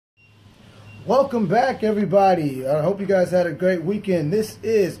Welcome back, everybody. I hope you guys had a great weekend. This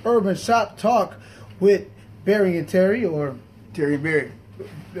is Urban Shop Talk with Barry and Terry, or Terry and Barry.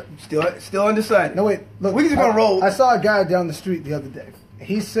 Still undecided. No, wait. Look, we just gonna roll. I saw a guy down the street the other day.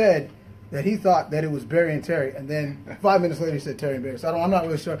 He said that he thought that it was Barry and Terry, and then 5 minutes later he said Terry and Barry. So I'm not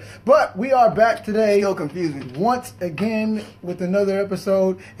really sure. But we are back today. Still confusing. Once again with another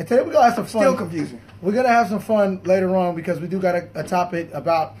episode. And today we're gonna have some fun. Still confusing. We're gonna have some fun later on because we do got a topic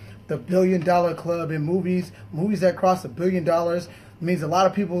about the $1 billion club in movies that cross $1 billion. It means a lot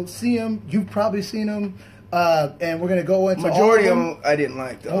of people see them. You've probably seen them, and we're gonna go into majority of them. I didn't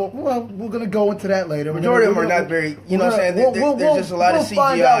like though. Well, we're gonna go into that later. Majority of them are not very. You know what I'm saying? There's just a lot of CGI. We'll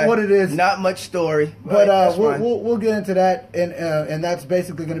find out what it is. Not much story, but we'll get into that, and that's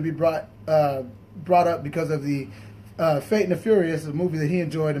basically going to be brought up because of the Fate and the Furious, a movie that he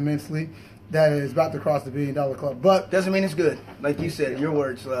enjoyed immensely, that is about to cross the $1 billion club. But doesn't mean it's good, like you said in your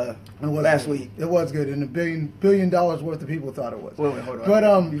words last week. It was good, and $1 billion worth of people thought it was. Wait, hold on.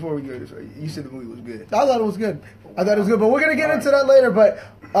 But before we go this way, you said the movie was good. I thought it was good. But we're gonna get into that later. But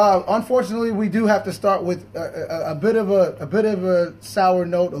unfortunately, we do have to start with a bit of a sour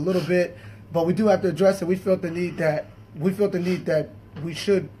note, a little bit. But we do have to address it. We felt the need that we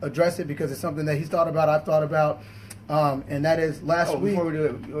should address it because it's something that he's thought about. I've thought about. And that is last week. Before we do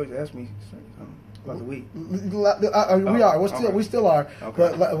it, you always ask me about the week. We are. We still are.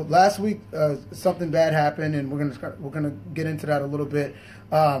 Okay. But last week, something bad happened, and we're gonna get into that a little bit.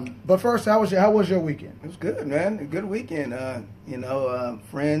 But first, how was your weekend? It was good, man. A good weekend.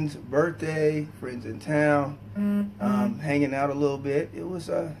 Friends' birthday, friends in town, hanging out a little bit. It was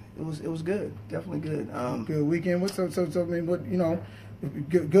good. Definitely good. Good weekend. So I mean, what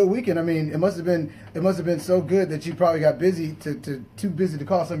Good weekend. I mean, it must have been so good that you probably got too busy to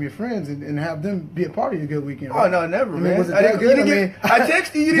call some of your friends and have them be a part of your good weekend. Right? Oh no, never, man. Was it that good? I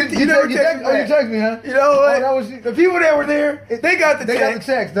texted you. You never texted me. Oh, you texted me, huh? You know what? The people that were there, they got the text.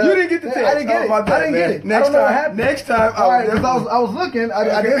 You didn't get the text. I didn't get it. I didn't get it. Next time. Next time. All right, I was looking.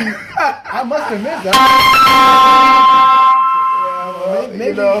 I didn't. I must have missed that.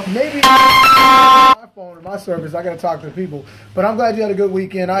 Maybe my phone or my service. I got to talk to people. But I'm glad you had a good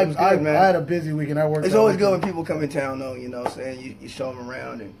weekend. I had a busy weekend. I worked. It's always good when people come in town, though. You know, saying you show them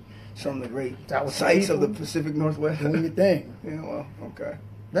around and show them the great sights of the Pacific Northwest. Doing your thing. Yeah, well, okay.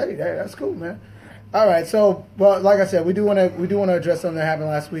 Hey, that's cool, man. All right, so like I said, we do want to address something that happened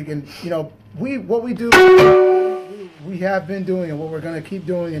last week, and we have been doing, and what we're going to keep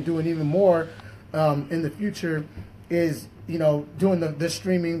doing and doing even more in the future is doing the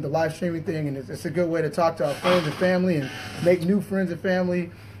streaming, the live streaming thing, and it's a good way to talk to our friends and family and make new friends and family,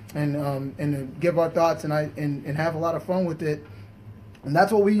 and give our thoughts and have a lot of fun with it. And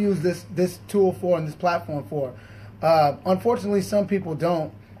that's what we use this tool for and this platform for. Unfortunately, some people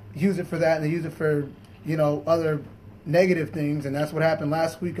don't use it for that, and they use it for other negative things, and that's what happened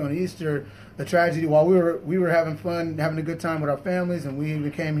last week on Easter. The tragedy. While we were having fun, having a good time with our families, and we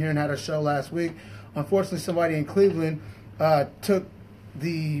even came here and had a show last week. Unfortunately, somebody in Cleveland took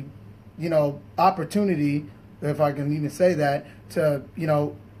the opportunity, if I can even say that, to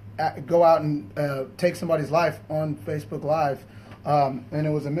go out and take somebody's life on Facebook Live, and it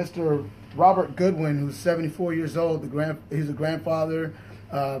was a Mr. Robert Goodwin, who's 74 years old. He's a grandfather,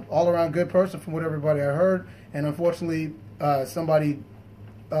 all around good person from what everybody I heard, and unfortunately somebody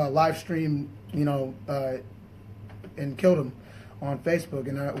live streamed and killed him on Facebook,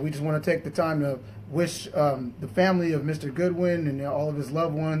 and we just want to take the time to wish the family of Mr. Goodwin and all of his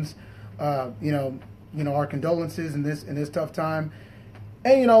loved ones, our condolences in this tough time.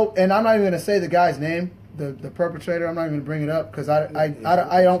 And and I'm not even going to say the guy's name, the perpetrator. I'm not even going to bring it up because I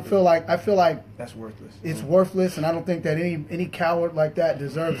don't feel like that's worthless. It's worthless, and I don't think that any coward like that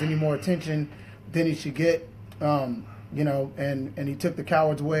deserves any more attention than he should get. And he took the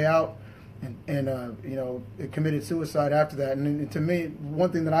coward's way out. And it committed suicide after that. And to me,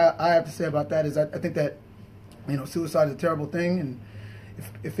 one thing that I have to say about that is I think that, suicide is a terrible thing. And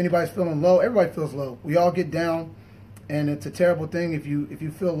if anybody's feeling low, everybody feels low. We all get down, and it's a terrible thing if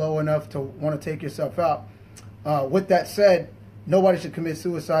you feel low enough to want to take yourself out. With that said, nobody should commit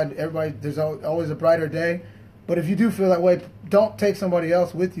suicide. There's always a brighter day. But if you do feel that way, don't take somebody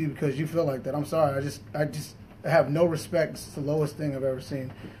else with you because you feel like that. I'm sorry. I just have no respect. It's the lowest thing I've ever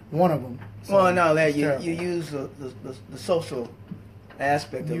seen. One of them. So well, no, that you use the social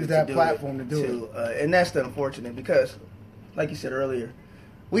aspect of it. Use that platform to do it. And that's the unfortunate because, like you said earlier,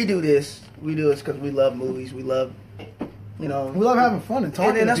 we do this because we love movies. We love, we love having fun and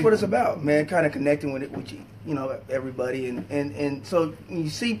talking. And that's to what it's about, man. Kind of connecting with everybody. And so when you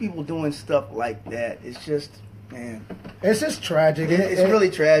see people doing stuff like that, it's just man, it's just tragic. It's really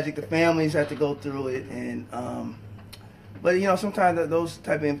tragic. The families have to go through it, and but you know, sometimes those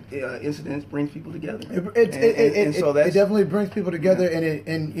type of incidents bring people together. It definitely brings people together,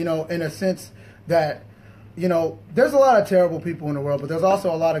 and you know, in a sense that, you know, there's a lot of terrible people in the world, but there's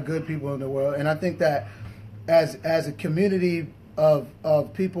also a lot of good people in the world, and I think that as a community of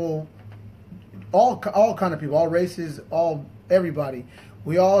people, all kind of people, all races, everybody,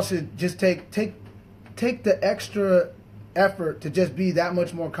 we all should just take the extra effort to just be that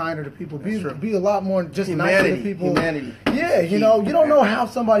much more kinder to people. Be a lot more just nicer to people. Humanity. Yeah, you know, you don't know how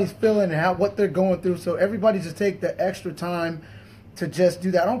somebody's feeling and what they're going through. So everybody just take the extra time to just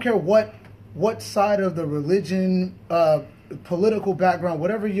do that. I don't care what side of the religion, political background,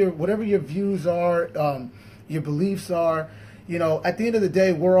 whatever your views are, your beliefs are. You know, at the end of the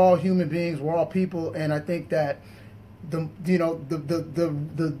day, we're all human beings. We're all people, and I think that the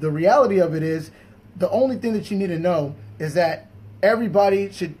reality of it is, the only thing that you need to know is that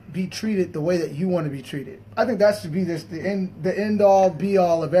everybody should be treated the way that you want to be treated. I think that should be the end all be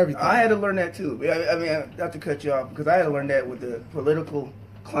all of everything. I had to learn that too. I mean, not to cut you off, because I had to learn that with the political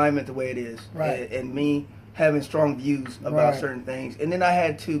climate the way it is, right, and me having strong views about certain things, and then I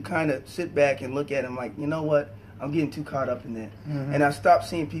had to kind of sit back and look at them like, you know what, I'm getting too caught up in that, and I stopped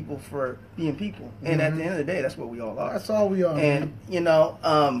seeing people for being people. And at the end of the day, that's what we all are. That's all we are. And you know,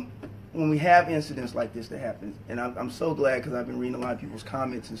 when we have incidents like this that happens, and I'm so glad, because I've been reading a lot of people's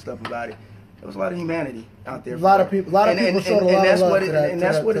comments and stuff about it. There was a lot of humanity out there. A lot of people showed a lot of love to that. And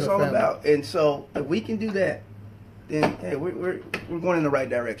that's what it's all about. And so if we can do that, then hey, we're going in the right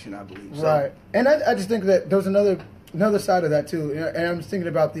direction, I believe. So. Right. And I just think that there's another side of that too. And I'm just thinking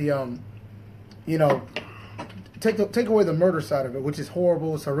about the you know, take away the murder side of it, which is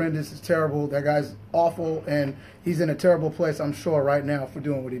horrible, it's horrendous, it's terrible. That guy's awful, and he's in a terrible place, I'm sure, right now for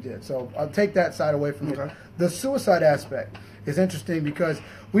doing what he did. So I'll take that side away from it. The suicide aspect is interesting because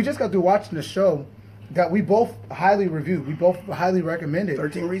we just got through watching the show that we both highly reviewed. We both highly recommended.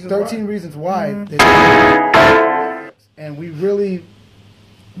 13 Reasons Why. And we really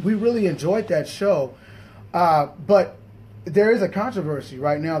enjoyed that show. But there is a controversy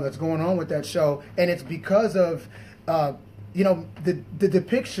right now that's going on with that show, and it's because of you know, the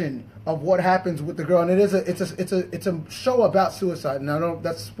depiction of what happens with the girl. And it's a show about suicide. Now,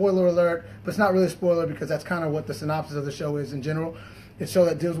 that's spoiler alert, but it's not really a spoiler because that's kind of what the synopsis of the show is in general. It's a show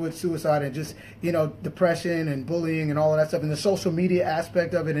that deals with suicide and just, you know, depression and bullying and all of that stuff, and the social media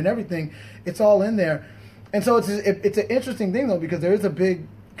aspect of it and everything. It's all in there. And so it's an interesting thing, though, because there is a big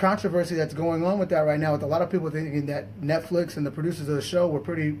controversy that's going on with that right now, with a lot of people thinking that Netflix and the producers of the show were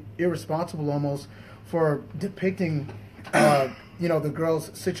pretty irresponsible almost for depicting, you know, the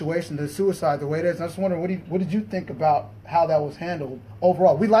girl's situation, the suicide, the way it is. And I just wondering, what did you think about how that was handled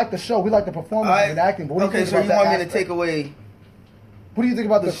overall? We like the show, we like the performance and acting, but what do you think about that? So you want me to take away? What do you think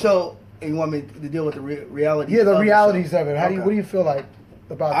about the show? And you want me to deal with the reality? Yeah, the realities of it. What do you feel like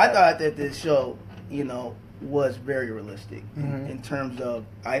about that? I thought that this show, you know, was very realistic in terms of,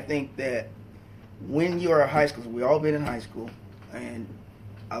 I think that when you're a high school, we all been in high school, and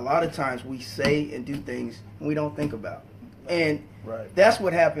a lot of times we say and do things and we don't think about, and that's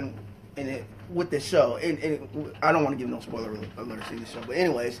what happened with the show. And I don't want to give no spoiler alerts in the show, but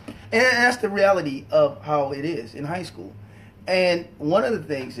anyways, and that's the reality of how it is in high school. And one of the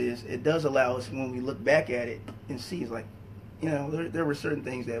things is, it does allow us, when we look back at it and see, it's like, you know, there were certain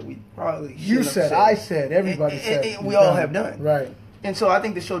things that we probably shouldn't have said. I said, everybody said. And we all have done. Right. And so I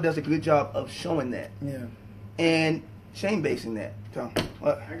think the show does a good job of showing that. Yeah. And shame-basing that. Tom,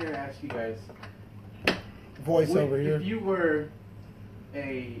 what? I'm going to ask you guys. Voice over here. If you were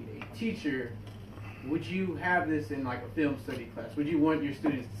a teacher, would you have this in like a film study class? Would you want your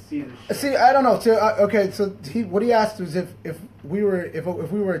students to see this show? See, I don't know. So what he asked was if we were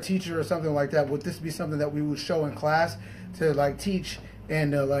a teacher or something like that, would this be something that we would show in class to like teach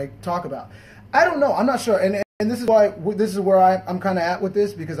and like talk about? I don't know. I'm not sure. And this is where I'm kind of at with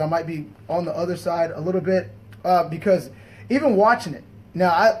this, because I might be on the other side a little bit, because even watching it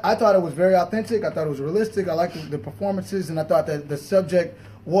now, I thought it was very authentic. I thought it was realistic. I liked the performances, and I thought that the subject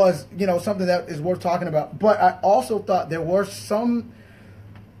was, you know, something that is worth talking about. But I also thought there were some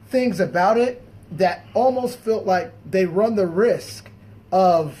things about it that almost felt like they run the risk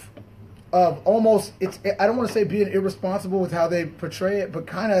of almost, I don't want to say being irresponsible with how they portray it, but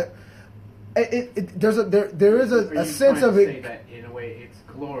kind of there is a sense of it. Say that in a way it's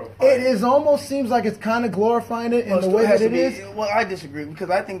glorified. It is almost seems like it's kind of glorifying it in the way that it is. Well, I disagree, because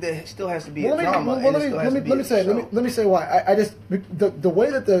I think that it still has to be a drama. Let me say why. I just the way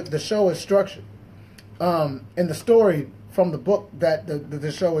that the show is structured, and the story from the book that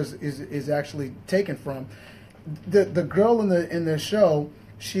the show is actually taken from, the girl in the show,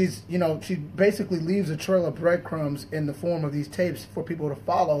 she's she basically leaves a trail of breadcrumbs in the form of these tapes for people to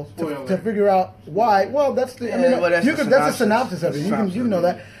follow to figure out why. Well, that's the that's a synopsis of it. You know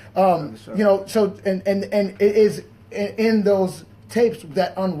that. So and it is in those tapes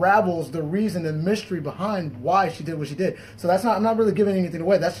that unravels the reason and mystery behind why she did what she did. So I'm not really giving anything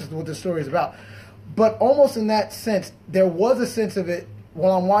away. That's just what the story is about. But almost in that sense, there was a sense of it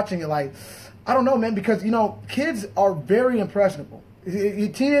while I'm watching it. Like, I don't know, man, because kids are very impressionable.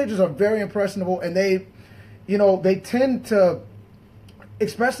 Teenagers are very impressionable, and they tend to,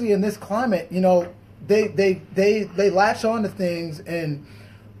 especially in this climate, they latch on to things, and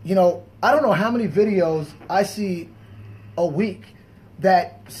I don't know how many videos I see a week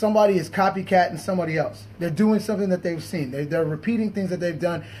that somebody is copycatting somebody else. They're doing something that they've seen. They're repeating things that they've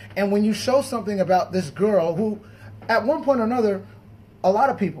done. And when you show something about this girl who, at one point or another, a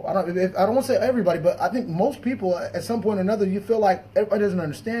lot of people, I don't want to say everybody, but I think most people at some point or another, you feel like everybody doesn't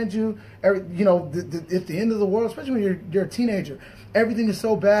understand you. It's the end of the world, especially when you're a teenager. Everything is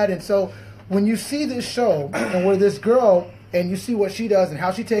so bad. And so when you see this show and where this girl, and you see what she does and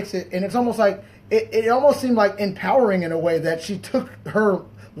how she takes it, and it's almost like, it almost seemed like empowering in a way that she took her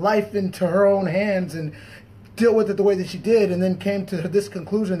life into her own hands and dealt with it the way that she did, and then came to this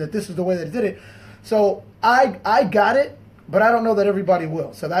conclusion that this is the way that it did it. So I got it, but I don't know that everybody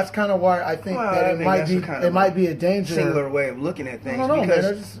will. So that's kind of why I think it might be a danger. Singular way of looking at things. I don't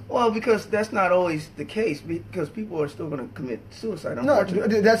know, because that's not always the case, because people are still going to commit suicide. Unfortunately.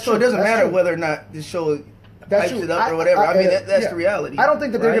 No, that's true. So it doesn't matter true. whether or not this show hypes it up or whatever. I mean, that's the reality. I don't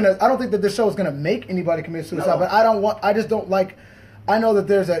think that they're gonna. I don't think that this show is gonna make anybody commit suicide. No. But I just don't like. I know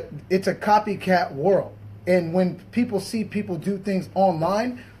that it's a copycat world, and when people see people do things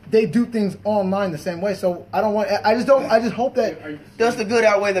online, they do things online the same way. So I don't want. I just hope that. Does the good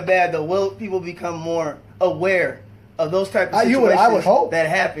outweigh the bad, though? Will people become more aware of those type of situations I would hope. That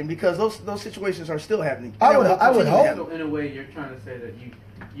happen? Because those situations are still happening. I would hope. So in a way, you're trying to say that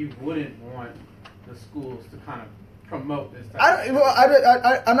you wouldn't want the schools to kind of promote this type of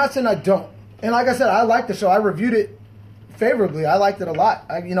I'm not saying I don't. And like I said, I like the show. I reviewed it favorably. I liked it a lot.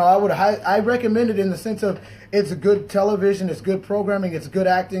 I recommend it in the sense of it's a good television, it's good programming, it's good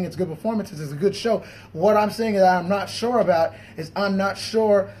acting, it's good performances, it's a good show. What I'm saying that I'm not sure about is I'm not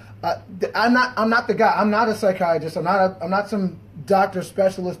sure. I'm not the guy. I'm not a psychiatrist. I'm not some doctor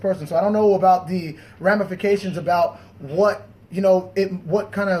specialist person. So I don't know about the ramifications about what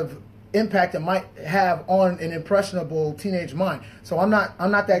what kind of impact it might have on an impressionable teenage mind. So I'm not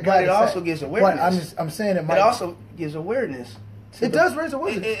that guy. But it also gives awareness. But I'm saying it might. It also gives awareness. It does raise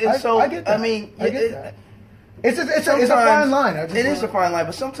awareness. I get that. I mean, I get that. It's a fine line. It is a fine line,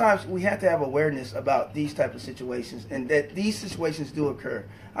 but sometimes we have to have awareness about these type of situations, and that these situations do occur.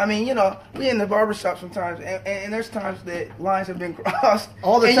 I mean, we in the barbershop sometimes, and there's times that lines have been crossed.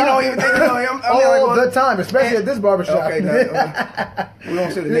 All the time. You don't even think, all the time, especially at this barbershop. Okay, we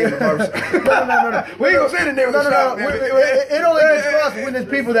don't say the name of the barbershop. No. We ain't going to say the name of the shop. It only gets crossed when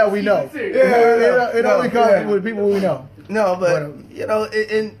it's people that we know. It only comes with people we know. No, but,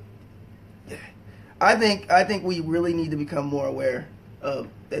 and I think we really need to become more aware of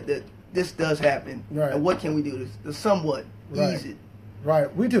that this does happen. Right. And what can we do to somewhat ease it?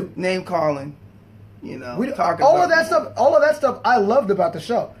 Right, we do. Name calling, talking all of that stuff. All of that stuff I loved about the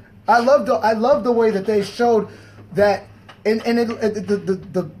show. I loved the way that they showed that, and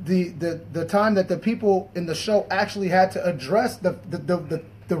the time that the people in the show actually had to address the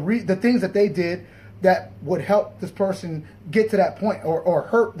things that they did that would help this person get to that point or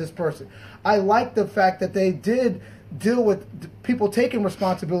hurt this person. I like the fact that they did deal with people taking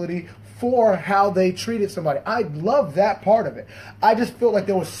responsibility for how they treated somebody. I love that part of it. I just feel like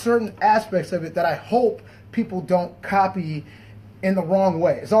there were certain aspects of it that I hope people don't copy in the wrong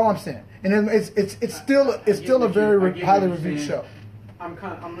way. It's all I'm saying. And it's still a very highly reviewed show. I'm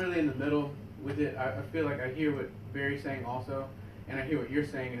really in the middle with it. I feel like I hear what Barry's saying also, and I hear what you're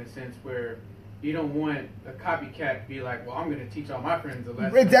saying in a sense where you don't want a copycat to be like, well, I'm going to teach all my friends a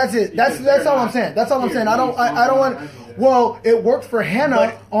lesson. That's it. That's all I'm saying. That's all I'm saying. I don't want. Well, it worked for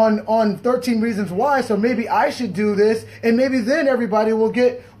Hannah on 13 Reasons Why, so maybe I should do this, and maybe then everybody will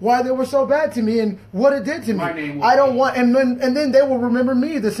get why they were so bad to me and what it did to me. I don't want, and then they will remember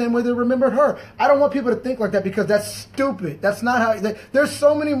me the same way they remembered her. I don't want people to think like that because that's stupid. That's not how. There's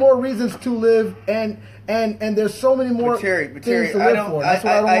so many more reasons to live, and there's so many more things to live for. That's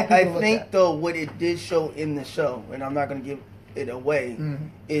what I don't want people to look at. I think though what it did show in the show, and I'm not going to give it away,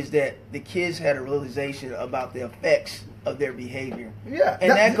 is that the kids had a realization about the effects of their behavior. Yeah,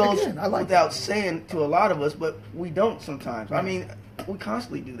 and that goes without saying to a lot of us, but we don't sometimes. Right. I mean, we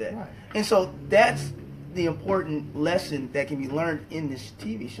constantly do that, right. And so that's the important lesson that can be learned in this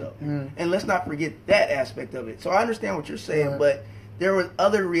TV show. And let's not forget that aspect of it. So I understand what you're saying, but there were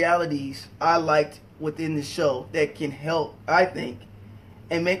other realities I liked within the show that can help, I think,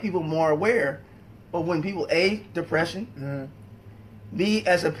 and make people more aware of when people, A, depression, B,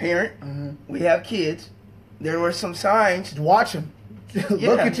 as a parent, we have kids, there were some signs. Watch them.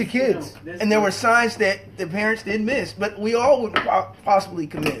 Look at your kids. And there were signs that the parents didn't miss, but we all would possibly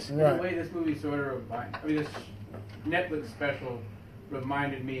could miss. In a way, this movie sort of this Netflix special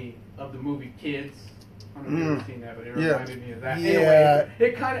reminded me of the movie Kids. I don't know if you've ever seen that, but it reminded me of that.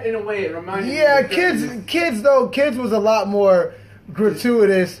 Yeah. In a way, it reminded me. Yeah, Kids was a lot more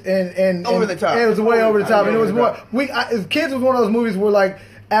gratuitous and over the top. It was way over the top, and it was more. Kids was one of those movies where like.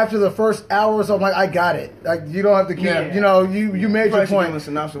 After the first hour or so, I'm like, I got it. Like, you don't have to keep, you made your point. Give a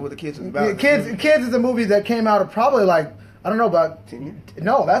synopsis of what the Kids is about. Kids is a movie that came out probably like, I don't know, about 10 years?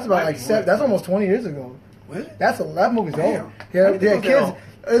 No, that's about like that's almost 20 years ago. What? That movie's old. Yeah, Kids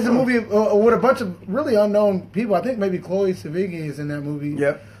is a movie with a bunch of really unknown people. I think maybe Chloe Sevigny is in that movie.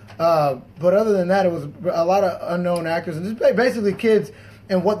 Yeah. But other than that, it was a lot of unknown actors, and just basically kids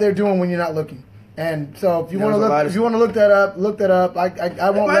and what they're doing when you're not looking. And so, if you want to look that up, I won't recommend it.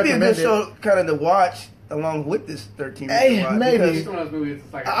 It might be a good show, kind of to watch along with this 13. Maybe. It's one of those movies.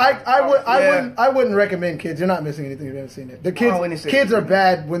 It's like I wouldn't recommend Kids. You're not missing anything if you haven't seen it. The kids are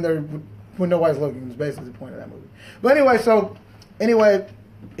bad when nobody's looking. Is basically the point of that movie. But anyway,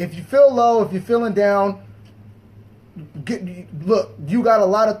 if you feel low, if you're feeling down, look, you got a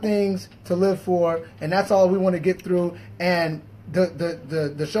lot of things to live for, and that's all we want to get through. And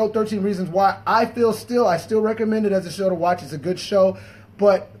the show 13 Reasons Why, I still recommend it as a show to watch. It's a good show,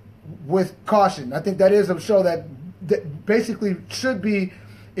 but with caution. I think that is a show that basically should be,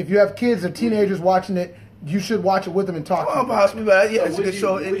 if you have kids or teenagers watching it, you should watch it with them and talk to them. Possibly, but yeah, it's a good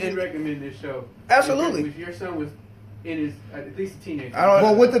show. Would you recommend this show? Absolutely. If your son was in his, at least a teenager.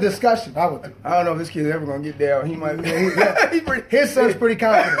 Well, with the discussion, I would. I don't know if this kid's ever gonna get down. He might. His son's pretty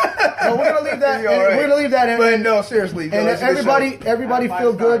confident. So we're gonna leave that. We're gonna leave that. But no, seriously. And everybody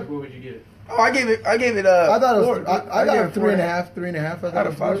feel good. What would you give it? Oh, I gave it. I thought it was. I got it 3.5. 3.5. Out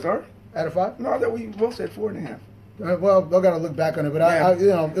of 5 stars. Out of 5? No, I thought we both said 4.5. Well, I gotta look back on it, but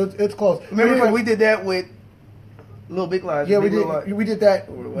it's close. Remember we did that with Little Big Lies. Yeah, we did that,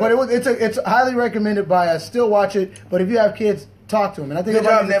 but it's highly recommended by us. Still watch it, but if you have kids, talk to them. And I think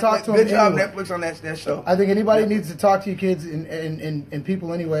everybody needs to talk to them. Good job, Netflix, on that show. I think anybody needs to talk to your kids and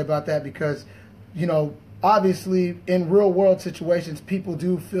people anyway about that, because obviously in real world situations, people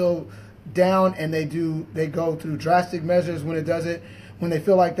do feel down and they go through drastic measures when they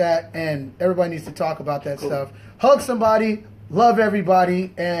feel like that, and everybody needs to talk about that stuff. Hug somebody, love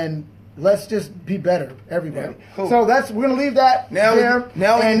everybody, and let's just be better, everybody. Yeah, cool. So we're gonna leave that there.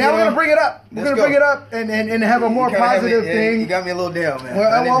 Now we're gonna bring it up. We're gonna bring it up and have a more positive thing. You got me a little down, man.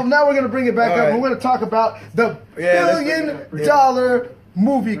 Well, now we're gonna bring it back up. And we're gonna talk about the $1 billion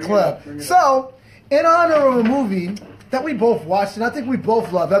movie club. So, in honor of a movie that we both watched and I think we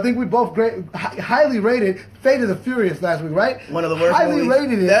both loved. I think we both highly rated Fate of the Furious last week, right? One of the worst highly movies.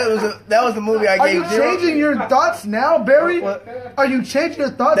 Rated it. That was the movie I gave 0. Are you changing your thoughts now, Barry? Are you changing your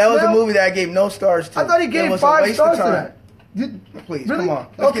thoughts now? That was a movie that I gave no stars to. I thought he gave 5 stars to that. Please, really? Come on.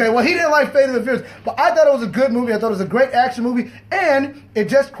 Well, he didn't like Fate of the Furious, but I thought it was a good movie. I thought it was a great action movie, and it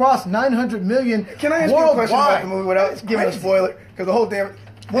just crossed 900 million. Can I ask you a question about the movie without giving a spoiler? Because the whole damn...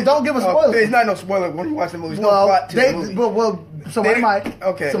 Well, don't give a spoiler. There's not no spoiler when you watch the movie. There's no plot to the movie. Well, somebody might.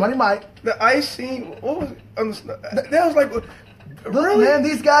 Okay. Somebody might. The ice scene, what was it? That was like... Really? Man,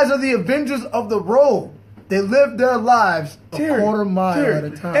 these guys are the Avengers of the road. They live their lives a quarter mile at a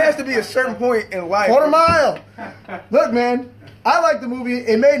time. It has to be a certain point in life. Quarter mile. Look, man, I like the movie.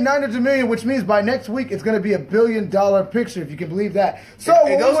 It made 900 million, which means by next week it's going to be $1 billion picture, if you can believe that. So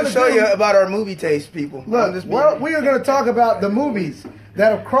it goes to show you about our movie taste, people. Look, we are going to talk about the movies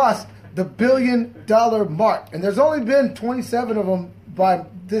that have crossed the $1 billion mark, and there's only been 27 of them by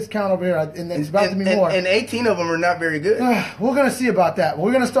this count over here, and it's about to be more. And 18 of them are not very good. We're going to see about that.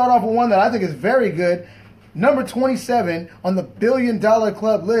 We're going to start off with one that I think is very good. Number 27 on the $1 billion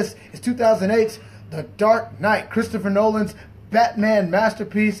club list is 2008's The Dark Knight, Christopher Nolan's Batman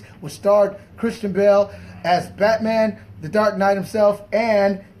masterpiece, which starred Christian Bale as Batman, the Dark Knight himself,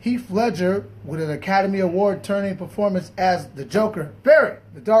 and Heath Ledger with an Academy Award turning performance as the Joker. Barry,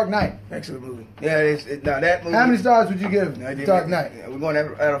 The Dark Knight. Excellent movie. Yeah, now that movie. How many stars would you give The Dark Knight? We're going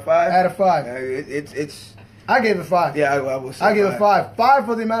out of 5. Out of 5. It's. I gave it 5. Yeah, I will say I gave it 5. 5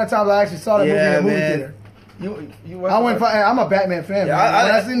 for the amount of time I actually saw that movie in the movie theater. You I went. I'm a Batman fan.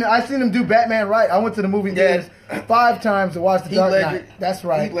 Yeah, man. I seen him do Batman right. I went to the movie theaters 5 times to watch The Dark Knight. That's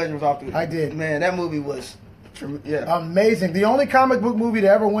right. Heath Ledger was off the. I did. Man, that movie was. Yeah. Amazing. The only comic book movie to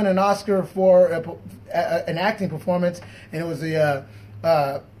ever win an Oscar for an acting performance, and it was the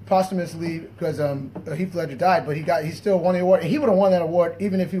posthumously because Heath Ledger died, but he still won the award. And he would have won that award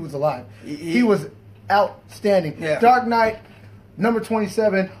even if he was alive. He was outstanding. Yeah. Dark Knight, number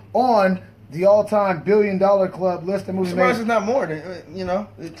 27 on the all-time $1 billion club list of movies. Surprised it's not more than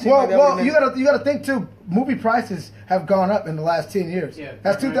Well, you gotta think too. Movie prices have gone up in the last 10 years. Yeah,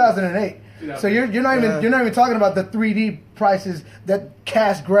 that's 2008. So you're not even talking about the 3D prices, that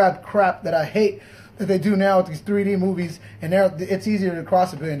cash grab crap that I hate that they do now with these 3D movies, and it's easier to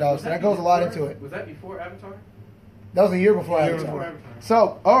cross $1 billion. So that goes a lot into it. Was that before Avatar? That was a year before Avatar.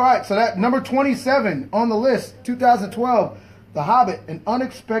 So all right, so that number 27 on the list, 2012, The Hobbit: An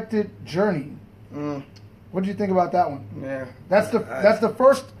Unexpected Journey. What did you think about that one? Yeah, that's the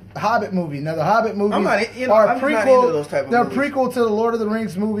first Hobbit movie. Now the Hobbit movies are prequel. They're prequel to the Lord of the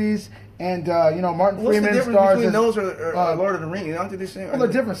Rings movies. And Martin Freeman stars. What's the difference between those or Lord of the Rings? Aren't they the same? Well, they're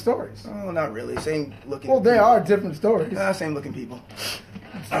different stories. Oh, not really. Same looking. Well, they are different stories. Same looking people.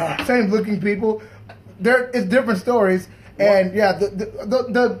 Same looking people. It's different stories. And yeah,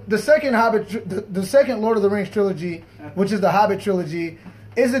 the second Hobbit, the second Lord of the Rings trilogy, which is the Hobbit trilogy,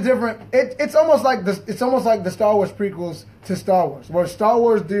 is a different. It's almost like the Star Wars prequels to Star Wars, where Star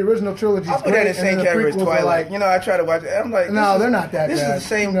Wars, the original trilogy, I put that in the same category as Twilight. I try to watch it. I'm like, no, they're not that bad. This is the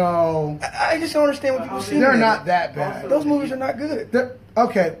same. No, I just don't understand what people see. They're not that bad. Those movies are not good.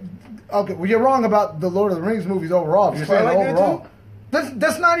 Okay. Well, you're wrong about the Lord of the Rings movies overall. You're saying overall.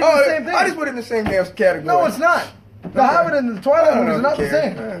 That's not even the same thing. I just put it in the same damn category. No, it's not. The Hobbit and the Twilight movies are not the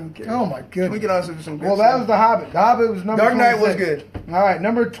same. Oh my goodness. We get on some good. Well, that was The Hobbit. The Hobbit was number. Dark Knight was good. All right,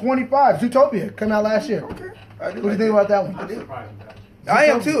 number 25, Zootopia, came out last year. Okay. What do you think about that one? I'm surprised with that. I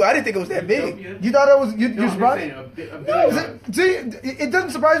am too. I didn't think it was that big. You thought it was? You No, surprised? See, it doesn't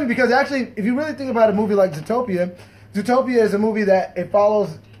surprise me because actually, if you really think about a movie like Zootopia, Zootopia is a movie that it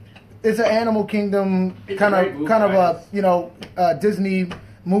follows. It's an Animal Kingdom kind of a Disney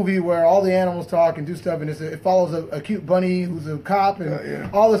movie where all the animals talk and do stuff, and it follows a cute bunny who's a cop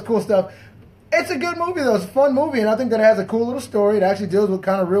and all this cool stuff. It's a good movie though. It's a fun movie, and I think that it has a cool little story. It actually deals with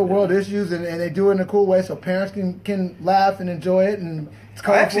kind of real world issues, and they do it in a cool way so parents can laugh and enjoy it. And it's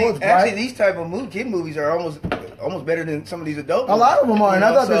colorful. Actually, these type of kid movies are almost better than some of these adult movies. A lot of them are, and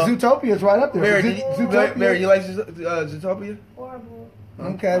I thought that Zootopia is right up there. Mary, you like Zootopia? Horrible.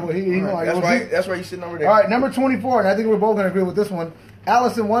 Okay, well that's why you're sitting over there. All right, number 24, and I think we're both going to agree with this one.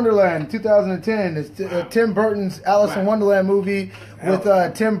 Alice in Wonderland, 2010. It's Tim Burton's Alice in Wonderland movie with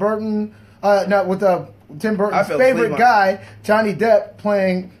Tim Burton's favorite guy, Johnny Depp,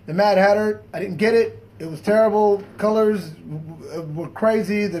 playing the Mad Hatter. I didn't get it. It was terrible. Colors were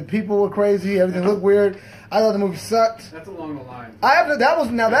crazy. The people were crazy. Everything looked weird. I thought the movie sucked. That's along the line.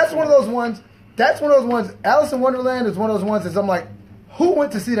 That's one of those ones. That's one of those ones. Alice in Wonderland is one of those ones that I'm like, who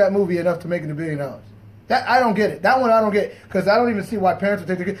went to see that movie enough to make it $1 billion? That I don't get it. That one I don't get because I don't even see why parents would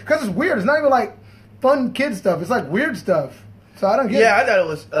take their kids. Because it's weird. It's not even like fun kid stuff. It's like weird stuff. So I don't get it. Yeah, I thought it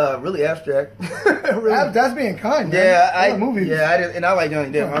was really abstract. Really. That's being kind, man. Yeah, I did, and I like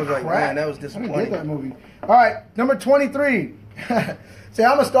Johnny Depp. I was like, man, that was disappointing. I didn't get that movie. All right, number 23. See,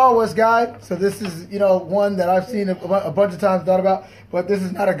 I'm a Star Wars guy, so this is one that I've seen a bunch of times, thought about, but this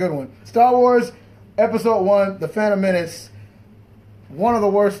is not a good one. Star Wars Episode 1, The Phantom Menace. One of the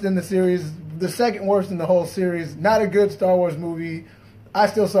worst in the series. The second worst in the whole series. Not a good Star Wars movie. I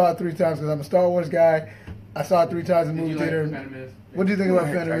still saw it 3 times because I'm a Star Wars guy. I saw it 3 times in the movie theater. What do you think about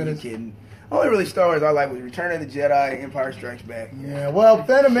Phantom Menace? Kidding. Only really Star Wars I like was Return of the Jedi, Empire Strikes Back. Yeah, well,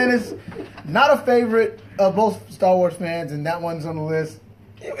 Phantom Menace, not a favorite of both Star Wars fans, and that one's on the list.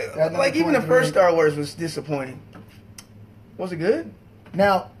 Like even the first Star Wars was disappointing. Was it good?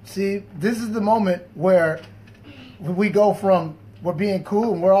 Now, see, this is the moment where we go from we're being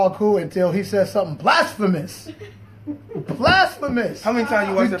cool and we're all cool until he says something blasphemous. Blasphemous. How many times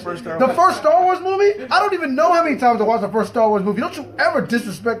you watched that first Star Wars? The first Star Wars movie? I don't even know how many times I watched the first Star Wars movie. Don't you ever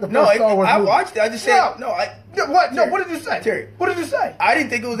disrespect the first Star Wars movie. I watched it. I just said what? No, what did you say? Terry. What did you say? I didn't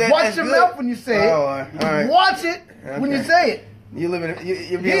think it was that Watch your good. mouth when you say it. Oh, all right. Watch it when you say it. You live in He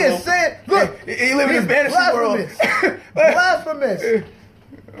is saying, look, you live in a fantasy world. Blasphemous.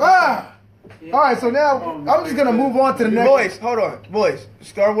 All right, so now I'm just gonna move on to the next. Boys, hold on, boys.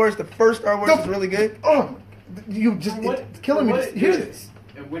 Star Wars, the first Star Wars is really good. Oh, you just it's killing me. Hear this.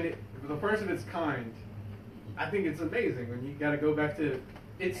 And when the first of its kind, I think it's amazing. When you got to go back to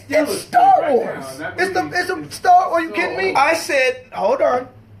it's Star Wars. It's a Star. Are you kidding me? I said, hold on.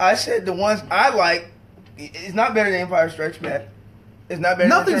 I said the ones I like It's not better than Empire Strikes Back. It's not better.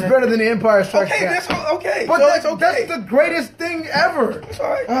 Nothing's better than The Empire Strikes Back. That's okay. But so that's, it's okay. that's the greatest thing ever. It's all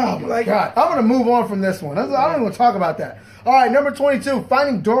right. Oh my God! I'm gonna move on from this one. I don't even want to talk about that. All right, number 22,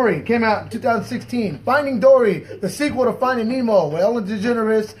 Finding Dory came out in 2016. Finding Dory, the sequel to Finding Nemo, with Ellen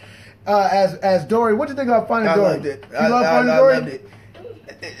DeGeneres as Dory. What do you think about Finding Dory? I loved it. You love Finding Dory? I loved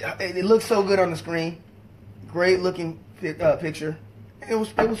it. It looked so good on the screen. Great looking picture. It was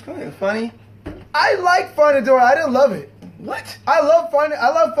good. It was funny. I like Finding Dory. I didn't love it. What? I love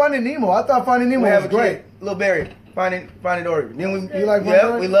Finding Nemo. I thought Finding Nemo was great. Little Barry, Finding Dory. Then you like Finding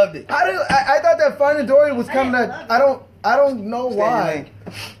Dory? We loved it. I thought that Finding Dory was kind of that. I don't know why.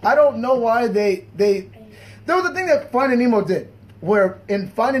 I don't know why they. There was a thing that Finding Nemo did, where in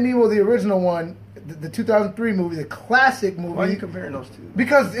Finding Nemo, the original one, the 2003 movie, the classic movie. Why are you comparing those two?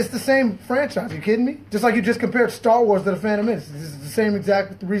 Because it's the same franchise. Are you kidding me? Just like you just compared Star Wars to The Phantom Menace. This is the same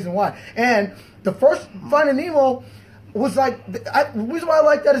exact reason why. And the first Finding Nemo was like, the reason why I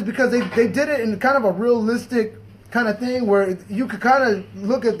like that is because they did it in kind of a realistic kind of thing where you could kind of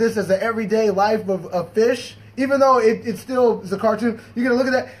look at this as an everyday life of fish. Even though it still is a cartoon, you're going to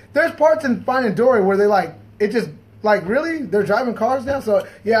look at that. There's parts in Finding Dory where really? They're driving cars now? So,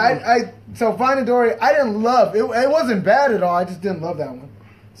 yeah, so Finding Dory, I didn't love. It wasn't bad at all. I just didn't love that one.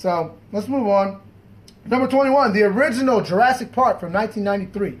 So, let's move on. Number 21, the original Jurassic Park from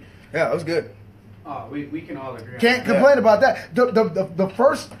 1993. Yeah, it was good. Oh, we can all agree. Can't complain about that. The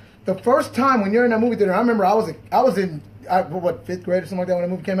first time when you're in that movie theater, I remember I was in fifth grade or something like that when the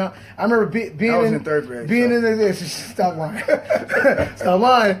movie came out. I remember being in third grade. In the stop lying. Stop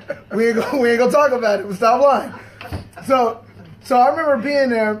lying. We ain't gonna talk about it. But stop lying. So I remember being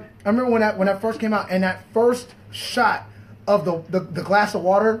there. I remember when that first came out, and that first shot of the glass of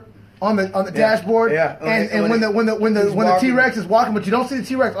water on the dashboard. Yeah. And when the T-Rex is walking, but you don't see the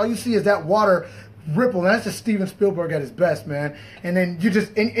T-Rex. All you see is that water ripple, and that's just Steven Spielberg at his best, man. And then you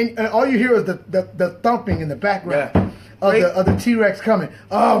just and all you hear is the thumping in the background of the T-Rex coming.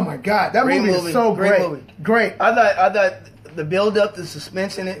 Oh my God, that movie is so great. Great. I thought the build up, the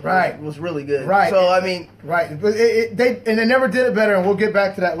suspense in it, was really good. Right. So I mean, but they never did it better, and we'll get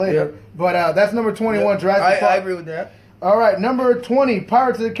back to that later. Yep. But that's number 21, Jurassic Park. I agree with that. All right, number 20,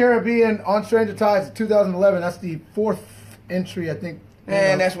 Pirates of the Caribbean on Stranger Tides, 2011. That's the fourth entry, I think.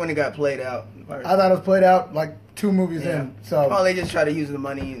 And that's when it got played out. I thought it was played out like 2 movies in. So they just try to use the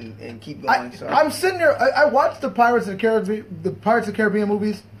money and keep going. I'm sitting there. I watched the Pirates of the Caribbean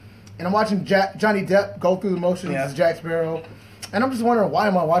movies, and I'm watching Johnny Depp go through the motions as Jack Sparrow, and I'm just wondering, why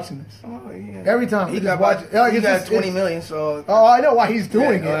am I watching this? Oh yeah. Every time he got $20 million. So I know why he's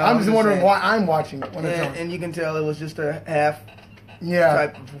doing it. I'm just wondering why I'm watching it. And you can tell it was just a half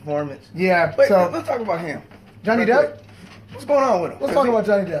type of performance. Yeah. Wait, let's talk about him. Johnny Depp. What's going on with him? Let's talk about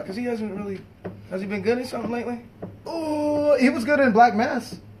Johnny Depp. Because he hasn't really... Has he been good in something lately? Oh, he was good in Black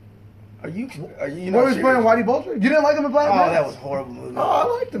Mass. Are you Where he was playing Whitey Bulger? You didn't like him in Black Mass? Oh, that was a horrible movie. Oh, I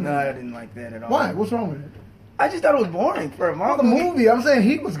liked him. No, I didn't like that at all. Why? What's wrong with it? I just thought it was boring for a the movie. I'm saying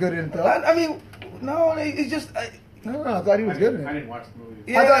he was good in it, though. I mean, no, it's just... No, I thought he was good in it. I didn't watch the movie.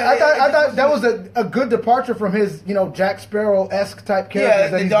 Yeah, I thought that was a good departure from his, Jack Sparrow-esque type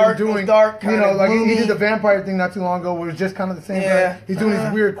characters that he's been doing. Dark, like he did the vampire thing not too long ago, where it was just kind of the same. Yeah, he's doing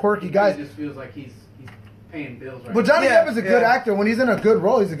these weird, quirky guys. It just feels like he's paying bills right But Johnny Depp is a good actor. When he's in a good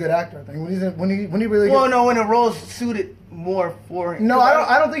role, he's a good actor. I think when he really. Well, no, when the role's suited more for him. No,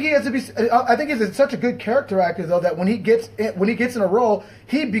 I don't think he has to be. I think he's such a good character actor though that when he gets in a role,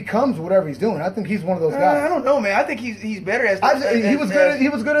 he becomes whatever he's doing. I think he's one of those guys. I don't know, man. I think he's better as. He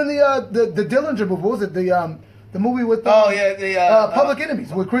was good in the Dillinger movie. What was it the movie with Public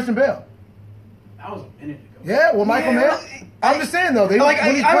Enemies with Christian Bale? That was a minute ago. Yeah, well, Michael Mann. I'm just saying though, when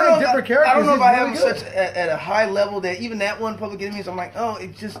he's playing different characters, I don't know if I have him really such at a high level that even that one Public Enemies, I'm like,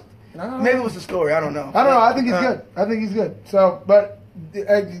 it just maybe it was the story. I don't know. I think he's good. So, but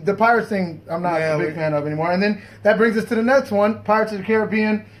the Pirates thing, I'm not a big fan of anymore. And then that brings us to the next one, Pirates of the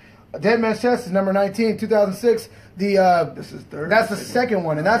Caribbean. Dead Man's Chest is number 19, 2006. This is third. That's the second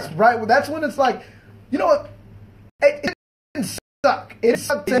one, and that's right. That's when it's like, you know what? It didn't suck. It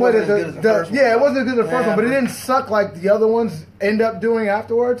sucked. It wasn't as good as the first one, but it didn't suck like the other ones end up doing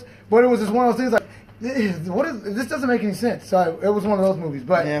afterwards. But it was just one of those things like, this doesn't make any sense. So it was one of those movies.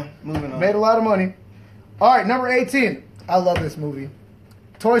 But moving on. Made a lot of money. All right, number 18. I love this movie.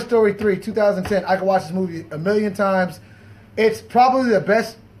 Toy Story 3, 2010. I could watch this movie a million times. It's probably the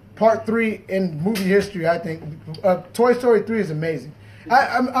best part 3 in movie history, I think. Toy Story 3 is amazing.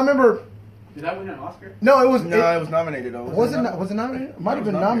 I remember... Did that win an Oscar? No, it was... No, it was nominated, though. Was it nominated? It might have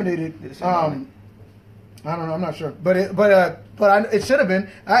been nominated. I don't know. I'm not sure, but it should have been.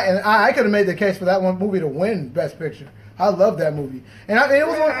 I could have made the case for that one movie to win Best Picture. I love that movie, and it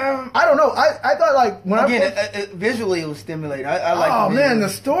was one. I don't know. I thought like when visually it was stimulating. I like. Oh man, the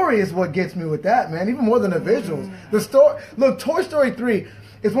story is what gets me with that, man. Even more than the visuals. The story. Look, Toy Story 3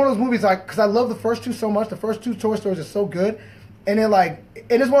 is one of those movies because I love the first two so much. The first two Toy Stories are so good, and then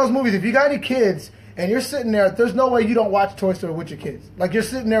it's one of those movies. If you got any kids. And you're sitting there, there's no way you don't watch Toy Story with your kids. Like, you're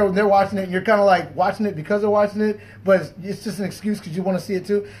sitting there, they're watching it, and you're kind of like watching it because they're watching it, but it's just an excuse because you want to see it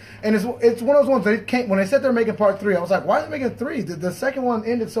too. And it's one of those ones, when they said they're making part 3, I was like, why are they making 3? The second one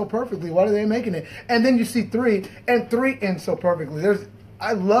ended so perfectly. Why are they making it? And then you see 3, and 3 ends so perfectly.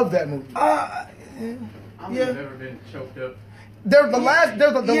 I love that movie. I've never been choked up. The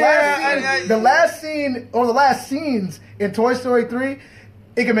last scene, or the last scenes in Toy Story 3,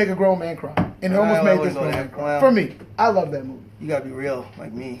 it can make a grown man cry. And it almost made this grown man cry. For me, I love that movie. You gotta be real,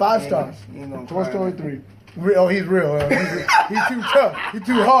 like me. 5 stars. Toy Story 3. Oh, he's real. He's too tough. He's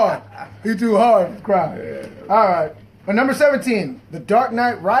too hard. He's too hard to cry. Yeah. All right. But number 17, The Dark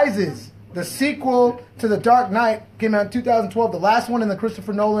Knight Rises. The sequel to The Dark Knight came out in 2012. The last one in the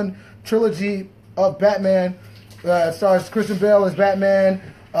Christopher Nolan trilogy of Batman. It stars Christian Bale as Batman.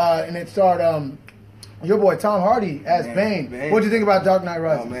 And it starred your boy Tom Hardy as Bane. What did you think about Dark Knight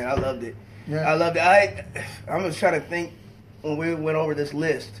Rises? Oh man, I loved it. Yeah. I loved it. I'm just trying to think when we went over this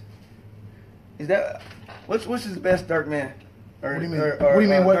list. Is that what's his best Dark Man? What do you mean? What do you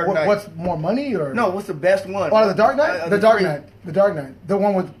mean? What's more money or no? What's the best one? Oh, the Dark Knight. The Dark Knight. The Dark Knight. The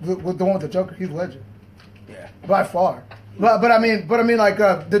one with the Joker. Heath Ledger. Yeah. By far. But I mean like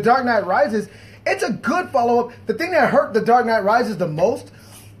the Dark Knight Rises. It's a good follow up. The thing that hurt the Dark Knight Rises the most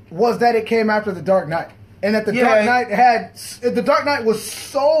was that it came after the Dark Knight. And that the Dark Knight was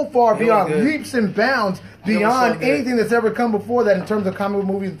so far beyond leaps and bounds beyond anything that's ever come before that in terms of comic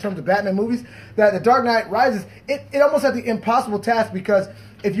book movies, in terms of Batman movies, that the Dark Knight Rises, it almost had the impossible task because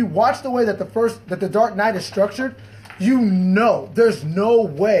if you watch the way that the Dark Knight is structured, you know there's no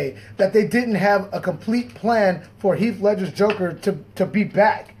way that they didn't have a complete plan for Heath Ledger's Joker to be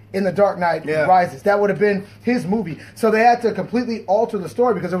back in The Dark Knight Rises. That would have been his movie. So they had to completely alter the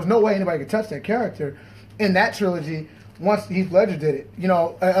story because there was no way anybody could touch that character in that trilogy once Heath Ledger did it. You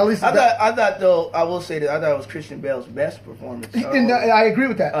know, at least I thought though, I will say that I thought it was Christian Bale's best performance. I agree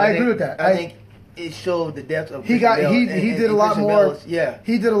with that. I think it showed the depth of he did a lot more.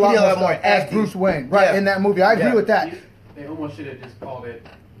 He did a lot more as Bruce Wayne, right, in that movie. I agree with that. They almost should have just called it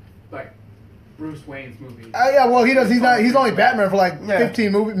like Bruce Wayne's movie. Well, he does. He's only Batman for like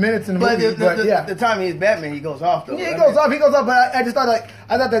 15 minutes in the movie. The time he's Batman, he goes off though. Yeah, he goes off. But I just thought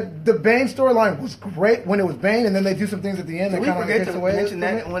that the Bane storyline was great when it was Bane, and then they do some things at the end that kind of takes away. Mention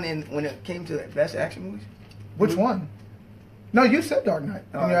that when it came to best action movies. Which one? No, you said Dark Knight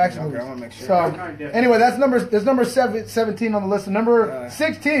in your action movies. I want to make sure. So anyway, that's number 17 on the list. And number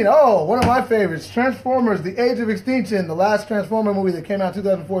 16. Oh, one of my favorites, Transformers: The Age of Extinction, the last Transformer movie that came out in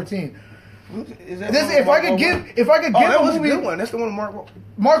 2014. If I could give that was a good one. That's the one with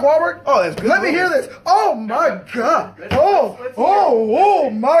Mark Wahlberg. Oh, that's good. Let me hear this. Oh my God. Oh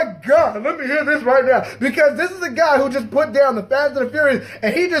my God. Let me hear this right now because this is a guy who just put down the Fast and the Furious,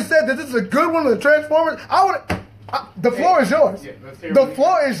 and he just said that this is a good one with the Transformers. The floor is yours. Yeah, the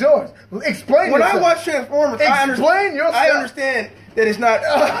floor is yours. Explain when yourself. I watch Transformers, I understand that it's not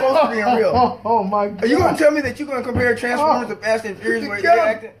supposed to be real. Oh my God. Are you going to tell me that you're going to compare Transformers to Fast and Furious where they're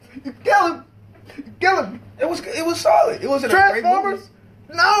acting? Gillum. It was solid. It wasn't Transformers? A great movie.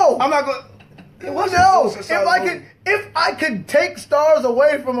 No. I'm not going. It wasn't. No. It was a solid movie. If I could take stars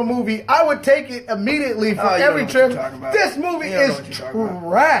away from a movie, I would take it immediately for every Transformer. This movie is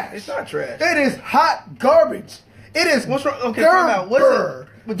trash. It's not trash. It is hot garbage. It is. What's wrong? Okay, time out.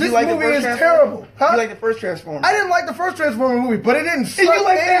 This movie is terrible. You like the first Transformer? I didn't like the first Transformer movie, but it didn't suck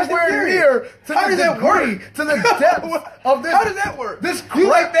anywhere near to the degree, to the depth of this. How does that work? You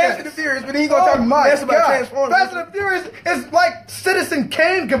like Fast and the Furious, but then you gonna talk mess about Transformers. Fast and the Furious is like Citizen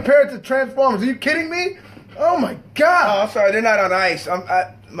Kane compared to Transformers. Are you kidding me? Oh my God! Oh, I'm sorry, they're not on ice.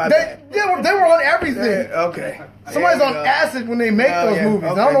 My bad. They were on everything. Okay. Somebody's on acid when they make those movies.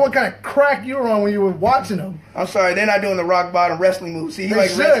 Okay. I don't know what kind of crack you were on when you were watching them. I'm sorry, they're not doing the rock bottom wrestling moves. See, you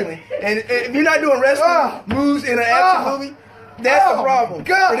like wrestling. And if you're not doing wrestling moves in an action movie, that's the problem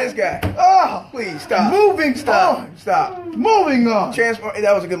for this guy. Please, stop. Stop. Moving on.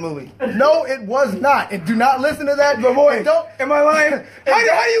 That was a good movie. No, it was not. And do not listen to that. But boy, am I lying? How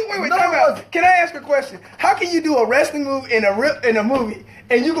do you, wait, time out. Can I ask a question? How can you do a wrestling move in a movie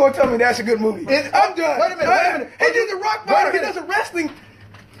and you gonna tell me that's a good movie? I'm done. Wait a minute. He did the rock bottom. He does a wrestling.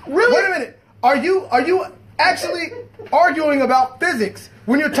 Really? Wait a minute. Are you actually arguing about physics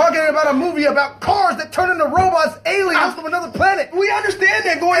when you're talking about a movie about cars that turn into robots, aliens from another planet. We understand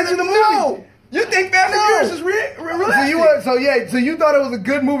that going into the movie. No. You think Fast and Furious is realistic? So you thought it was a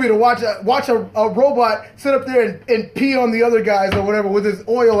good movie to watch a robot sit up there and pee on the other guys or whatever with his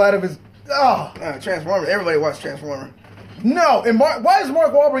oil out of his. Oh, Transformers. Everybody watched Transformers. no! And why is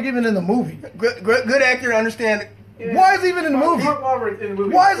Mark Wahlberg even in the movie? Good actor, understand. Yeah. Why is he even in the movie? Mark Wahlberg's in the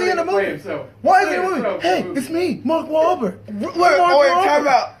movie. Why is he in the movie? Why is he in the movie? Himself. Hey, it's me, Mark Wahlberg.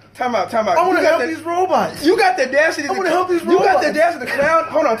 Time out. I want to help these robots. You got the audacity. I wanna help these You got robots. the audacity to clown.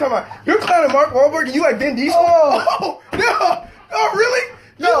 Hold on, time out. You're clowning Mark Wahlberg and you like Vin Diesel? Oh. No. Oh, really?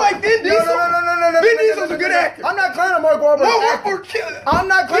 You like Vin Diesel? No. Vin Diesel's a good actor. I'm not clowning Mark Wahlberg. I'm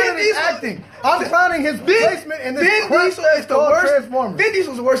not clowning his Diesel. acting. I'm clowning his placement in this Vin crap Diesel is the called worst. Transformers. Vin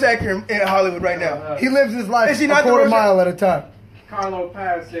Diesel's the worst actor in Hollywood right now. He lives his life Is he a not the quarter worst? mile at a time. Carlo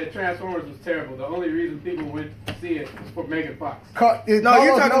Paz said Transformers was terrible. The only reason people went to see it was for Megan Fox. No,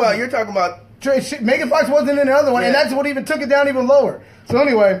 you're talking about. Megan Fox wasn't in the other one, and that's what even took it down even lower. So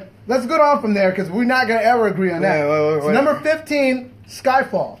anyway, let's go on from there because we're not going to ever agree on that. Yeah, wait. So number 15,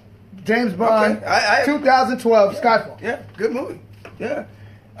 Skyfall. James Bond, Okay. 2012, Skyfall. Yeah, good movie. Yeah,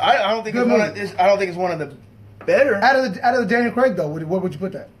 I don't think Good it's I don't think it's one of the better. Out of the Daniel Craig though, what would you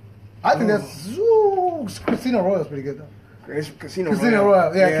put that? I think that's Casino Royale's pretty good though. Casino Casino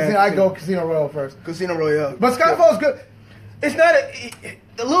Royale, yeah. I go Casino Royale first. Casino Royale, But Skyfall's good. it's not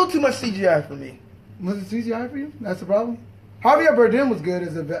a little too much CGI for me. Was it CGI for you? That's the problem. Javier Bardem was good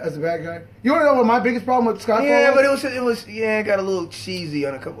as a bad guy. You want to know what my biggest problem with Skyfall Yeah, was? but it was it got a little cheesy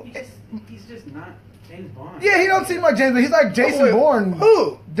on a couple. He's just not James Bond. Yeah, he don't seem like James, but he's like Jason Bourne.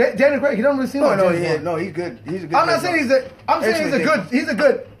 Who? Daniel Craig. He don't really seem like James Bond. No, he's good. He's a good. I'm not saying I'm saying Excellent he's a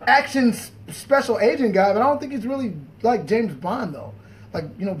good action special agent guy, but I don't think he's really like James Bond though.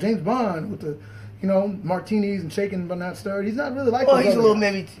 Like James Bond with the martinis and shaken but not stirred. He's not really like. Well, he's a little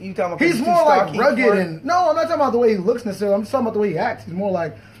maybe. You talking about? He's more like rugged and no, I'm not talking about the way he looks necessarily. I'm just talking about the way he acts. He's more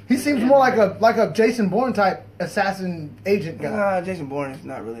like he seems more like a Jason Bourne type assassin agent guy. Jason Bourne is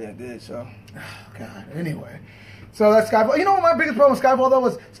not really that good. So, God. Anyway, so that's Skyfall. You know what my biggest problem with Skyfall though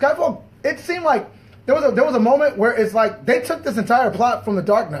was Skyfall. It seemed like there was a moment where it's like they took this entire plot from The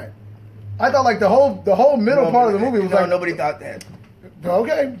Dark Knight. I thought like the whole middle part of the movie was like nobody thought that.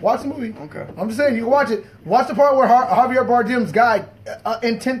 Okay, watch the movie. Okay. I'm just saying, you can watch it. Watch the part where Javier Bardem's guy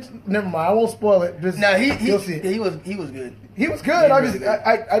Never mind, I won't spoil it. Just, you'll see it. He was good. He was good. Really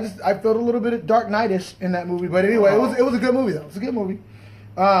I felt a little bit of Dark Knight-ish in that movie, but anyway, it was a good movie though. It was a good movie.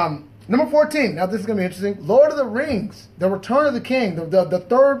 Number 14. Now this is gonna be interesting. Lord of the Rings: The Return of the King, the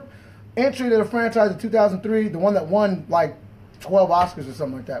third entry to the franchise in 2003, the one that won like 12 Oscars or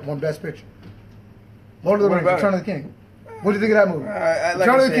something like that, won Best Picture. Lord of the Rings: Return of the King. What do you think of that movie?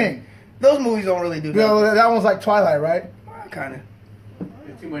 Return of the King. Those movies don't really do that. No, that one's like Twilight, right? Kind of.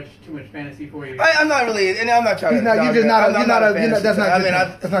 Too much fantasy for you. I'm not really, and I'm not trying. He's not. You're not. That's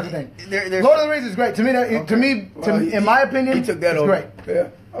not. That's not the thing. Lord of the Rings is great to me. In my opinion, he took that it's over. Great.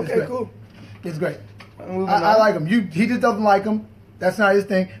 Yeah. Okay. Cool. It's great. I like him. He just doesn't like him. That's not his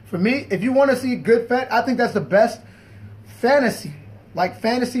thing. For me, if you want to see good I think that's the best fantasy, like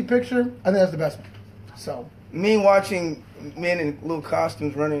fantasy picture. I think that's the best one. So me watching men in little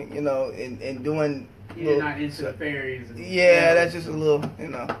costumes running, and doing. You're not into the fairies. That's just a little,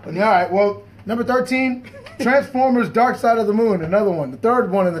 All right, well, number 13, Transformers: Dark Side of the Moon, another one, the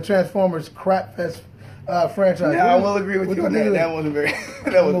third one in the Transformers crap fest franchise. Yeah, I will agree with you on that. That wasn't very.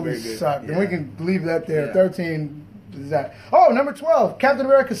 That wasn't very good. Sucked. Yeah. And we can leave that there. Yeah. 13 is that. Oh, number 12, Captain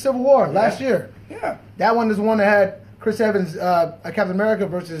America: Civil War last year. Yeah. That one is the one that had Chris Evans, Captain America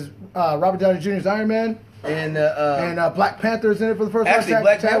versus Robert Downey Jr.'s Iron Man. And Black Panther's in it for the first time. Actually,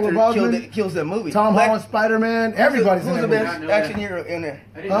 Black Panther kills that movie. Tom Holland, Spider-Man, everybody's in that movie. Who's the best action hero in there?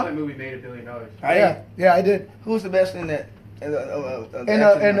 I didn't know that movie made $1 billion. Yeah, I did. Who's the best in that? And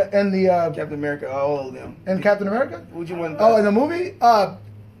the Captain America, all of them. And Captain America? Would you want? Oh, in the movie? I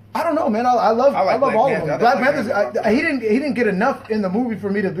don't know, man. I love all of them. Black Panther. He didn't get enough in the movie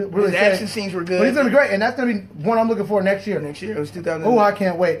for me to really His say. action scenes were good. But he's gonna be great, and that's gonna be one I'm looking for next year. Next year, it was 2000. Oh, I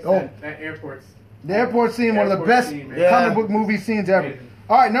can't wait. Oh, that airport's. The airport scene, one of the best comic book movie scenes ever.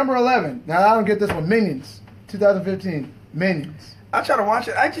 All right, number 11. Now, I don't get this one. Minions, 2015. Minions. I try to watch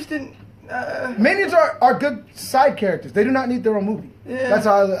it. I just didn't. Minions are good side characters. They do not need their own movie. Yeah. That's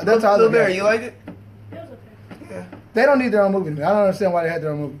how. Little Barry, you like it? Yeah. They don't need their own movie. I don't understand why they had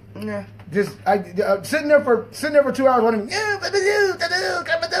their own movie. Yeah. Just sitting there for 2 hours wondering.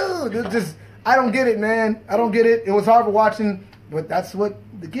 Just I don't get it, man. I don't get it. It was hard for watching, but that's what.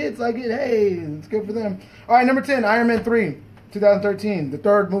 The kids like it. Hey, it's good for them. All right, number 10, Iron Man 3. 2013, the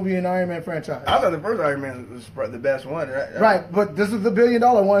third movie in Iron Man franchise. I thought the first Iron Man was the best one. Right, but this was the $1 billion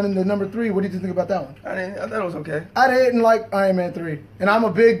one and the number 3. What did you think about that one? I thought it was okay. I didn't like Iron Man 3. And I'm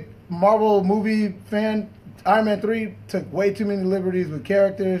a big Marvel movie fan. Iron Man 3 took way too many liberties with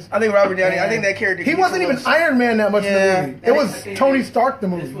characters. I think Robert Downey, I think that character... He wasn't even Iron Man that much in the movie. It was Tony Stark the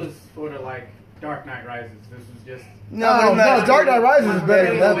movie. This was sort of like Dark Knight Rises. This was just... No, Dark Knight Rises is better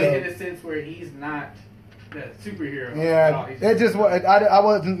than that, though. In a sense where he's not the superhero. Yeah, it just was... I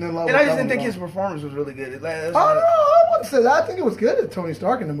wasn't in love with it. And I just didn't think his performance was really good. I wouldn't say that. I think it was good as Tony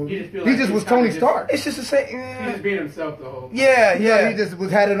Stark in the movie. He just was Tony Stark. It's just the same... He just being himself the whole time. Yeah. He just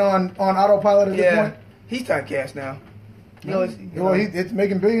had it on autopilot at this point. He's typecast now. It's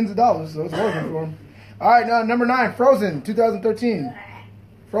making billions of dollars, so it's working for him. All right, now number 9, Frozen, 2013.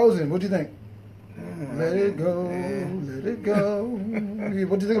 Frozen, what'd you think? Let it go, let it go.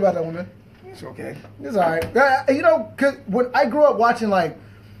 What'd you think about that one, man? It's okay. It's all right. You know, cause when I grew up watching like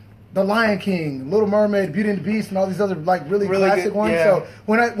The Lion King, Little Mermaid, Beauty and the Beast, and all these other like really classic good, ones. yeah. So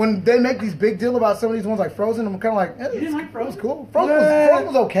when they make these big deal about some of these ones like Frozen, I'm kind of like, you didn't like Frozen? It was cool. Frozen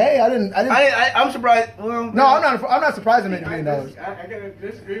was okay. I'm surprised. Well, no, I'm not surprised it made $1 million. I gotta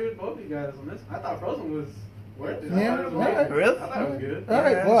disagree with both of you guys on this. I thought Frozen was worth it. Yeah, really? I thought it was good. All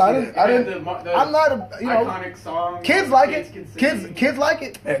right. Yeah, well, I didn't. I'm not a iconic song. Kids like it. Kids like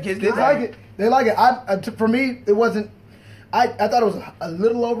it. Yeah, kids like it. They like it. For me, it wasn't. I thought it was a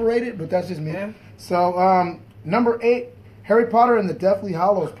little overrated, but that's just me. Yeah. So number 8, Harry Potter and the Deathly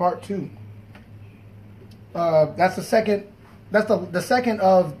Hallows Part 2. That's the second. That's the second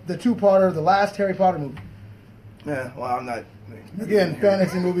of the 2-parter, the last Harry Potter movie. Yeah. Well, I'm not. Again,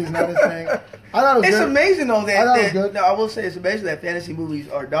 fantasy movies not his thing. I thought it was It's good. amazing though I thought it was good. No, I will say it's amazing that fantasy movies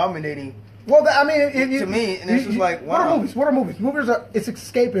are dominating. Well, I mean, to me, and it's just like, wow. What are movies? Movies are it's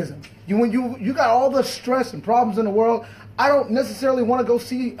escapism. You got all the stress and problems in the world. I don't necessarily want to go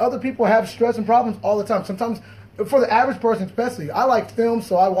see other people have stress and problems all the time. Sometimes, for the average person especially, I like films,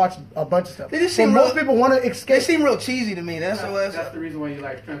 so I watch a bunch of stuff. They just seem most people want to escape. They seem real cheesy to me. That's the reason why you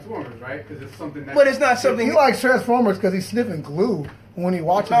like Transformers, right? Because it's something that. But it's not something. He likes Transformers because he's sniffing glue when he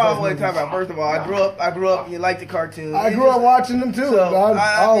watches. No, what I'm talking about. First of all, I grew up. You like the cartoons. I grew up watching them too. So,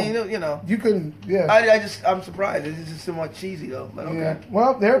 I mean, you know, you couldn't. Yeah. I'm surprised. It's just somewhat cheesy though. But okay. Yeah.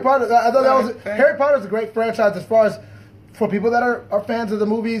 Well, Harry Potter. I thought Harry Potter's a great franchise as far as. For people that are fans of the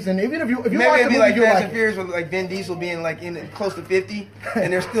movies, and even if you maybe watch it'd the be movie, like you'll Fast like and Furious with like Vin Diesel being like in close to 50,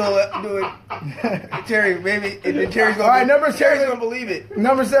 and they're still doing Terry. Maybe Terry's gonna believe it.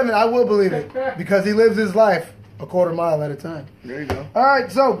 Number 7, I will believe it because he lives his life a quarter mile at a time. There you go. All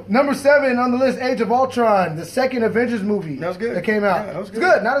right, so number 7 on the list, Age of Ultron, the second Avengers movie. That was good. That came out. Yeah, that was good.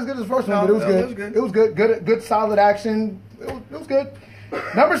 It's good. Not as good as the first one, but it was good. It was good. Good solid action. It was good.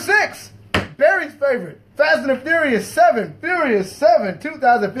 Number 6, Barry's favorite. Fast and Furious 7,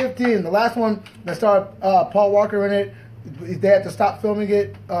 2015. The last one that starred Paul Walker in it. They had to stop filming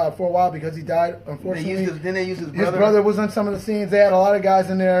it for a while because he died, unfortunately. Then they used his brother. His brother was on some of the scenes. They had a lot of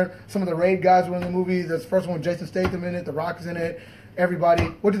guys in there. Some of the Raid guys were in the movie. The first one with Jason Statham in it. The Rock is in it. Everybody.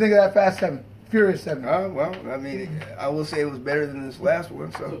 What do you think of that Fast 7? Furious 7? Well, I mean, I will say it was better than this last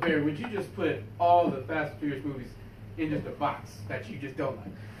one. So Barry, would you just put all the Fast and Furious movies in just a box that you just don't like?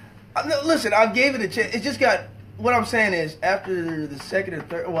 No, listen, I gave it a chance. It just got. What I'm saying is, after the second or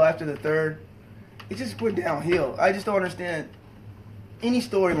third, after the third, it just went downhill. I just don't understand any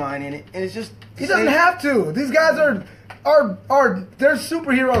storyline in it, and it's just. He doesn't have to. These guys are they're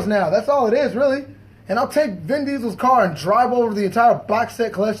superheroes now. That's all it is, really. And I'll take Vin Diesel's car and drive over the entire box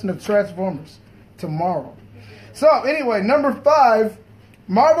set collection of Transformers tomorrow. So anyway, number 5.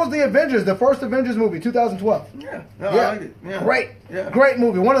 Marvel's The Avengers, the first Avengers movie, 2012. Yeah, I like it. Yeah. Great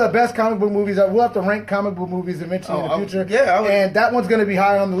movie. One of the best comic book movies. We'll have to rank comic book movies eventually in the future. And that one's going to be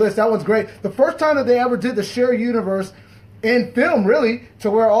high on the list. That one's great. The first time that they ever did the shared universe in film, really, to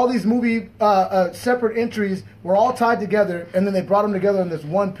where all these movie separate entries were all tied together, and then they brought them together in this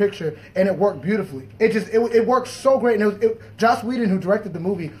one picture, and it worked beautifully. It worked so great. And Joss Whedon, who directed the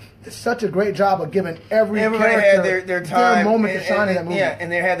movie, did such a great job of giving everybody had their time, their moment to shine in that movie. Yeah,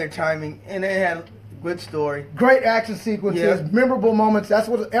 and they had their timing, and they had good story, great action sequences, memorable moments. That's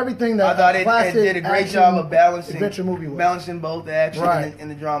what everything that I thought it did a great job of balancing adventure movie was. Balancing both the action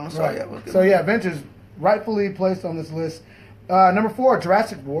and the drama. So right. yeah, it was good. So yeah, Avengers rightfully placed on this list. Number 4,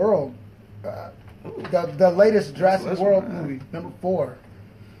 Jurassic World. The latest Jurassic World movie. Number 4.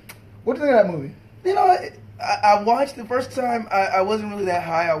 What do you think of that movie? You know, I watched the first time. I wasn't really that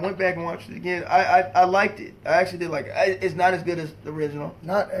high. I went back and watched it again. I liked it. I actually did like it. It's not as good as the original.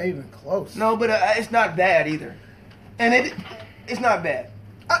 Not even close. No, but it's not bad either. And it's not bad.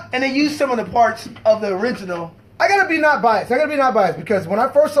 And they used some of the parts of the original I gotta be not biased because when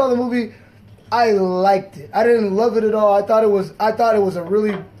I first saw the movie, I liked it. I didn't love it at all. I thought it was a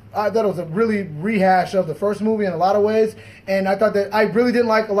really rehash of the first movie in a lot of ways, and I thought that I really didn't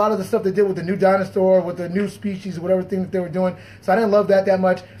like a lot of the stuff they did with the new dinosaur, with the new species, whatever thing that they were doing. So I didn't love that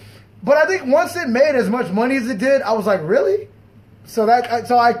much. But I think once it made as much money as it did, I was like, really? So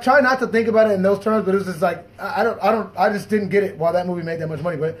I try not to think about it in those terms, but it was just like I just didn't get it why that movie made that much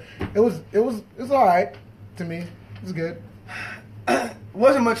money. But it was all right to me. It was good.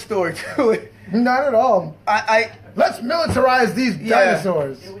 Wasn't much story to it. Not at all. Let's militarize these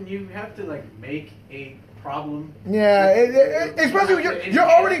dinosaurs. When you have to make a problem. Yeah, especially when you're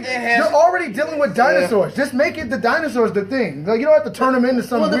already dealing with dinosaurs. Just make it the dinosaurs the thing. Like, you don't have to turn them into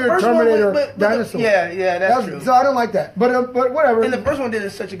some weird Terminator dinosaur. That's true. So I don't like that. But whatever. And the first one did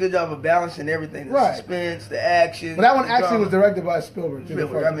such a good job of balancing everything: the suspense, the action. But that one actually was directed by Spielberg.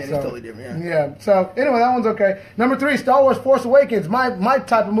 It's totally different. Yeah. So anyway, that one's okay. Number 3, Star Wars: Force Awakens. My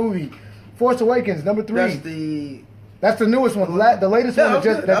type of movie. Force Awakens. Number 3. That's the newest one, the latest one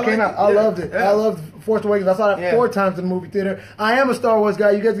that came out. I loved it. I loved Force Awakens. I saw that 4 times in the movie theater. I am a Star Wars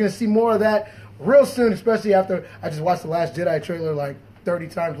guy. You guys are going to see more of that real soon, especially after I just watched The Last Jedi trailer like 30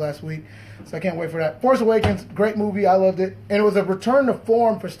 times last week. So I can't wait for that. Force Awakens, great movie. I loved it. And it was a return to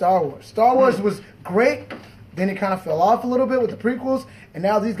form for Star Wars. Star Wars was great. Then it kind of fell off a little bit with the prequels. And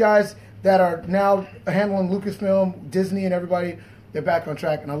now these guys that are now handling Lucasfilm, Disney, and everybody, they're back on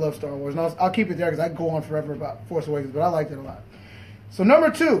track, and I love Star Wars. And I'll keep it there because I can go on forever about Force Awakens, but I liked it a lot. So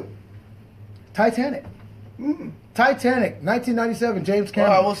number 2, Titanic. Titanic, 1997, James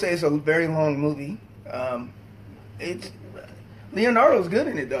Cameron. Well, I will say it's a very long movie. Leonardo's good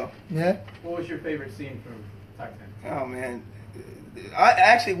in it, though. Yeah. What was your favorite scene from Titanic? Oh, man.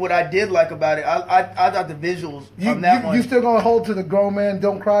 What I did like about it, I thought the visuals on that one. You still gonna hold to the grown man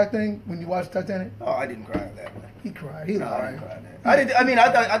don't cry thing when you watch Titanic? Oh, I didn't cry on that one. He cried. He cried. I didn't cry on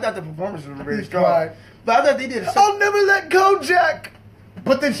that. I thought the performances were very strong. Cried. But I thought they did. I'll never let go, Jack.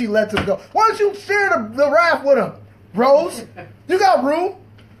 But then she lets him go. Why don't you share the raft with him, Rose? You got room.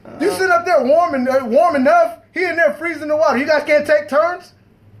 You sit up there warm enough. He in there freezing the water. You guys can't take turns.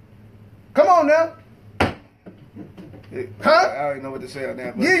 Come on now. Huh? I don't even know what to say on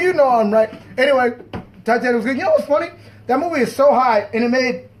that. But. Yeah, you know I'm right. Anyway, Titanic was good. You know what's funny? That movie is so high, and it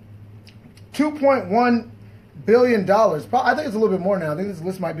made $2.1 billion. I think it's a little bit more now. I think this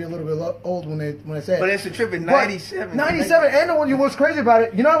list might be a little bit old when they say it. But it's a trip in 97. 97. And what's crazy about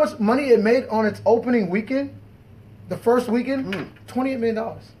it, you know how much money it made on its opening weekend? The first weekend? $28 million.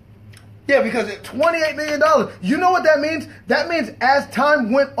 Yeah, because $28 million. You know what that means? That means as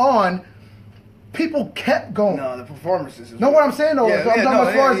time went on, people kept going. No, the performances. Know what I'm saying, though? I'm talking about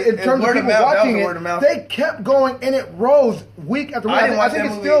as far as in terms of people watching it, they kept going, and it rose week after week. I didn't watch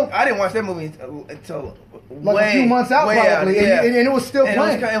that movie until like a few months out, probably, and it was still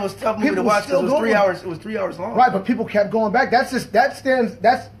playing. It was a tough movie to watch because it was 3 hours. It was 3 hours long. Right, but people kept going back. That's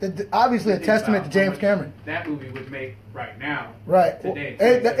obviously a testament to James Cameron. That movie would make right now. Right, today.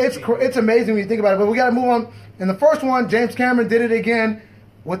 It's amazing when you think about it. But we got to move on. In the first one, James Cameron did it again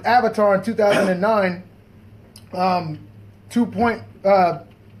with Avatar in 2009.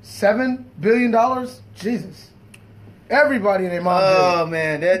 $2.7 billion. Jesus, everybody and their mom. Oh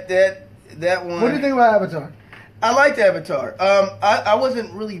man, that one. What do you think about Avatar? I liked Avatar. I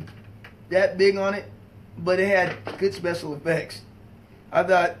wasn't really that big on it, but it had good special effects. I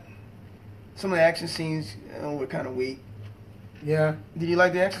thought some of the action scenes were kind of weak. Yeah. Did you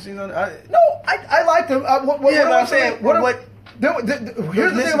like the action scenes on it? No, I liked them. I'm saying.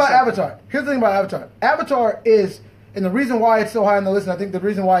 Here's the thing about Avatar. Avatar is, and the reason why it's so high on the list, and I think the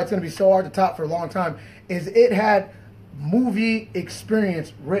reason why it's going to be so hard to top for a long time, is it had movie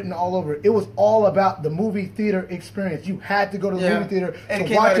experience written all over it. It was all about the movie theater experience. You had to go to the movie theater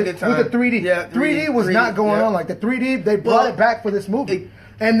to watch it with the 3D. Yeah, 3D was not going on like the 3D. They brought it back for this movie.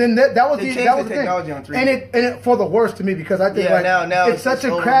 And then that was the technology on 3D. And it for the worst to me, because I think now it's such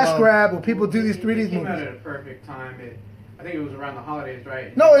a crash grab when people do these 3D movies. It came out at a perfect time. I think it was around the holidays,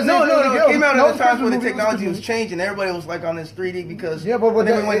 right? No, it came out at a time when the technology was changing. Everybody was like on this 3D because then we went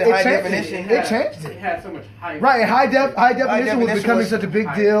to high definition. It changed it. It had so much hype. Right, high definition was becoming such a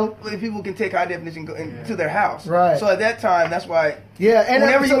big deal. People can take high definition to their house. Right. So at that time, that's why. Yeah, and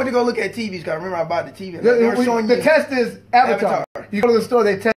whenever you went to go look at TVs, because I remember I bought the TV. They were showing the test is Avatar. You go to the store,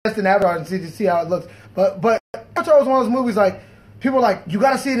 they test an Avatar and see how it looks. But Avatar was one of those movies like people were like, you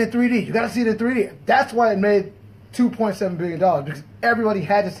got to see it in 3D. You got to see it in 3D. That's why it made $2.7 billion, because everybody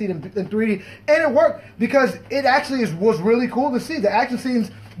had to see it in 3D, and it worked because it actually was really cool to see. The action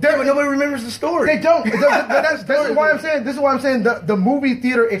scenes Yeah, but nobody remembers the story. They don't. This is why I'm saying. This is why I'm saying the movie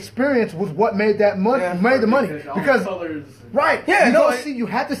theater experience was what made that money. Made the money because right. Yeah. You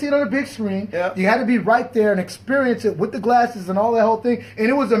had to see it on a big screen. Yeah. You had to be right there and experience it with the glasses and all that whole thing, and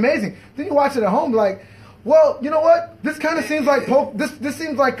it was amazing. Then you watch it at home, like, well, you know what? This kind of seems like this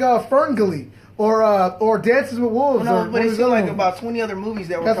seems like Ferngully. Or Dances with Wolves. No, but it seemed like about 20 other movies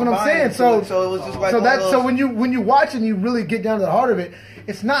that were. That's what I'm saying. So it was just like so when you watch and you really get down to the heart of it,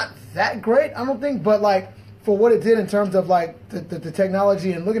 it's not that great, I don't think. But like for what it did in terms of like the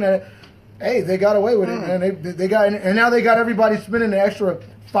technology and looking at it, hey, they got away with it, and they got and now they got everybody spending an extra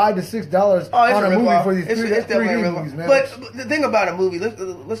 $5 to $6 on a movie for these 3D movies, man. But the thing about a movie,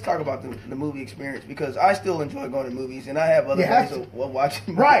 let's talk about the movie experience, because I still enjoy going to movies, and I have other ways of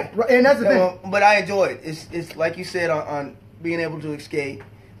watching movies. Right, and that's the thing. But I enjoy it. It's like you said on being able to escape,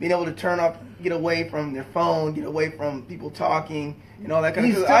 being able to turn off, get away from their phone, get away from people talking, and all that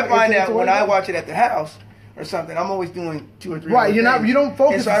kind of stuff. I find that when I watch it at the house or something, I'm always doing 2 or 3. Right, you don't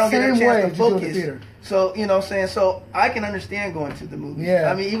focus the same way as you do in the theater. So, you know what I'm saying? So, I can understand going to the movies.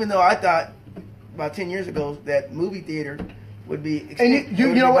 Yeah. I mean, even though I thought about 10 years ago that movie theater would be expensive.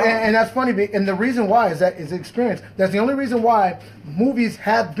 And that's funny. And the reason why is experience. That's the only reason why movies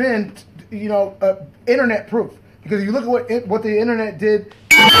have been, internet proof. Because if you look at what the internet did,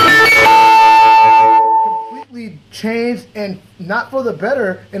 completely changed, and not for the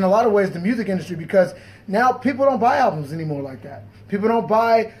better in a lot of ways, the music industry, because now people don't buy albums anymore like that. People don't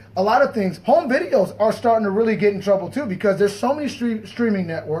buy a lot of things. Home videos are starting to really get in trouble too, because there's so many streaming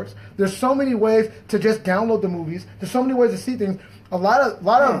networks. There's so many ways to just download the movies. There's so many ways to see things. A lot of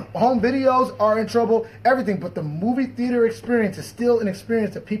home videos are in trouble. Everything, but the movie theater experience is still an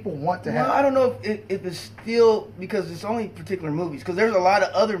experience that people want to have. Well, I don't know if it's still because it's only particular movies. Because there's a lot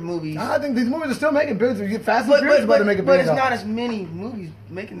of other movies. I think these movies are still making billions. You get Fast and Furious about to make $1 billion. But it's not as many movies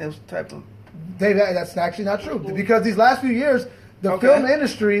making those type of. That's actually not true, because these last few years, the film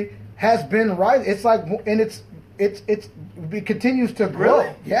industry has been rising. It's like, and it continues to grow.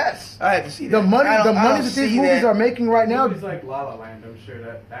 Really? Yes. I had to see that. The money that these movies are making right now. Movies like La La Land, I'm sure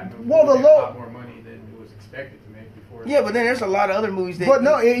that movie made a lot more money than it was expected to make before. Yeah, but then there's a lot of other movies that. But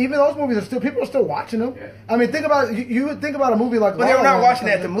no, even those movies are still, people are still watching them. Yeah. I mean, think about you would think about a movie like. But they're not watching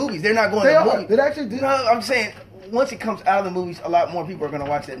it at the movies. They're not going to the movies. They actually do. No, I'm saying once it comes out of the movies, a lot more people are going to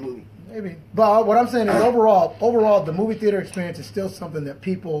watch that movie. Maybe. But what I'm saying is overall, the movie theater experience is still something that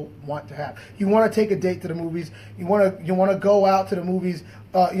people want to have. You want to take a date to the movies. You want to go out to the movies,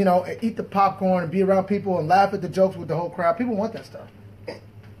 eat the popcorn and be around people and laugh at the jokes with the whole crowd. People want that stuff.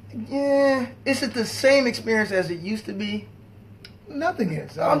 Yeah. Is it the same experience as it used to be? Nothing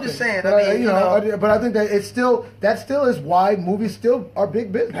is. I'm just saying. But I think that that still is why movies still are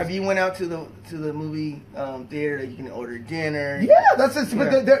big business. Have you went out to the movie theater that you can order dinner? Yeah, that's it.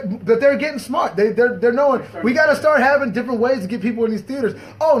 But they're getting smart. They're knowing we got to start having different ways to get people in these theaters.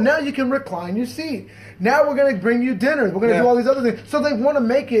 Oh, now you can recline your seat. Now we're going to bring you dinner. We're going to do all these other things. So they want to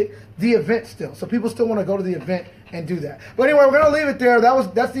make it the event still. So people still want to go to the event and do that. But anyway, we're going to leave it there.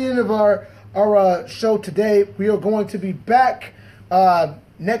 That's the end of our show today. We are going to be back.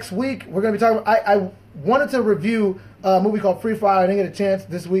 Next week, we're going to be talking. I wanted to review a movie called Free Fire. I didn't get a chance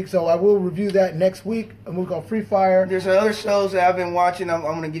this week, so I will review that next week. A movie called Free Fire. There's other shows that I've been watching. I'm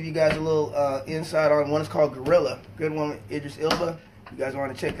going to give you guys a little insight on. One is called Gorilla. Good one with Idris Elba. You guys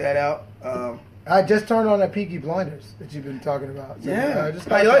want to check that out? I just turned on that Peaky Blinders that you've been talking about. So, yeah,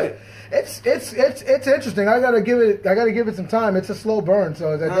 how you like it? It's interesting. I gotta give it some time. It's a slow burn,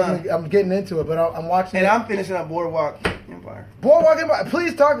 so I'm getting into it. But I'm watching. And I'm finishing up Boardwalk Empire. Boardwalk Empire.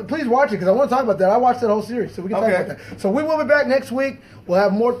 Please watch it because I want to talk about that. I watched that whole series, so we can talk about that. So we will be back next week. We'll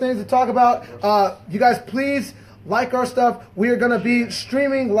have more things to talk about. You guys, please like our stuff. We are going to be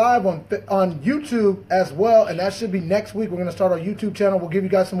streaming live on YouTube as well, and that should be next week. We're going to start our YouTube channel. We'll give you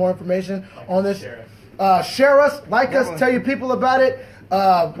guys some more information on this. Share us, like us, tell your people about it.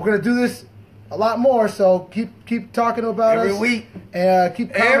 We're going to do this a lot more, so keep talking about every us. Week. And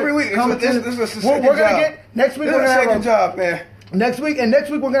keep every week. This is a second we're going to get next week. This we're is a going to second job, man. Next week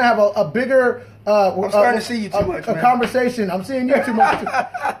we're going to have a bigger. I'm starting to see you too much. A conversation. I'm seeing you too much.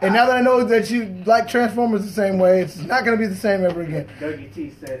 And now that I know that you like Transformers the same way, it's not going to be the same ever again. Dougie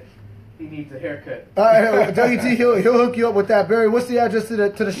T said he needs a haircut. Dougie T, he'll hook you up with that. Barry, what's the address to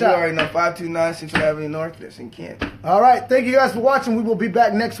the shop? You already know, 529 Central Avenue North. That's in Kent. All right. Thank you guys for watching. We will be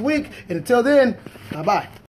back next week. And until then, bye-bye.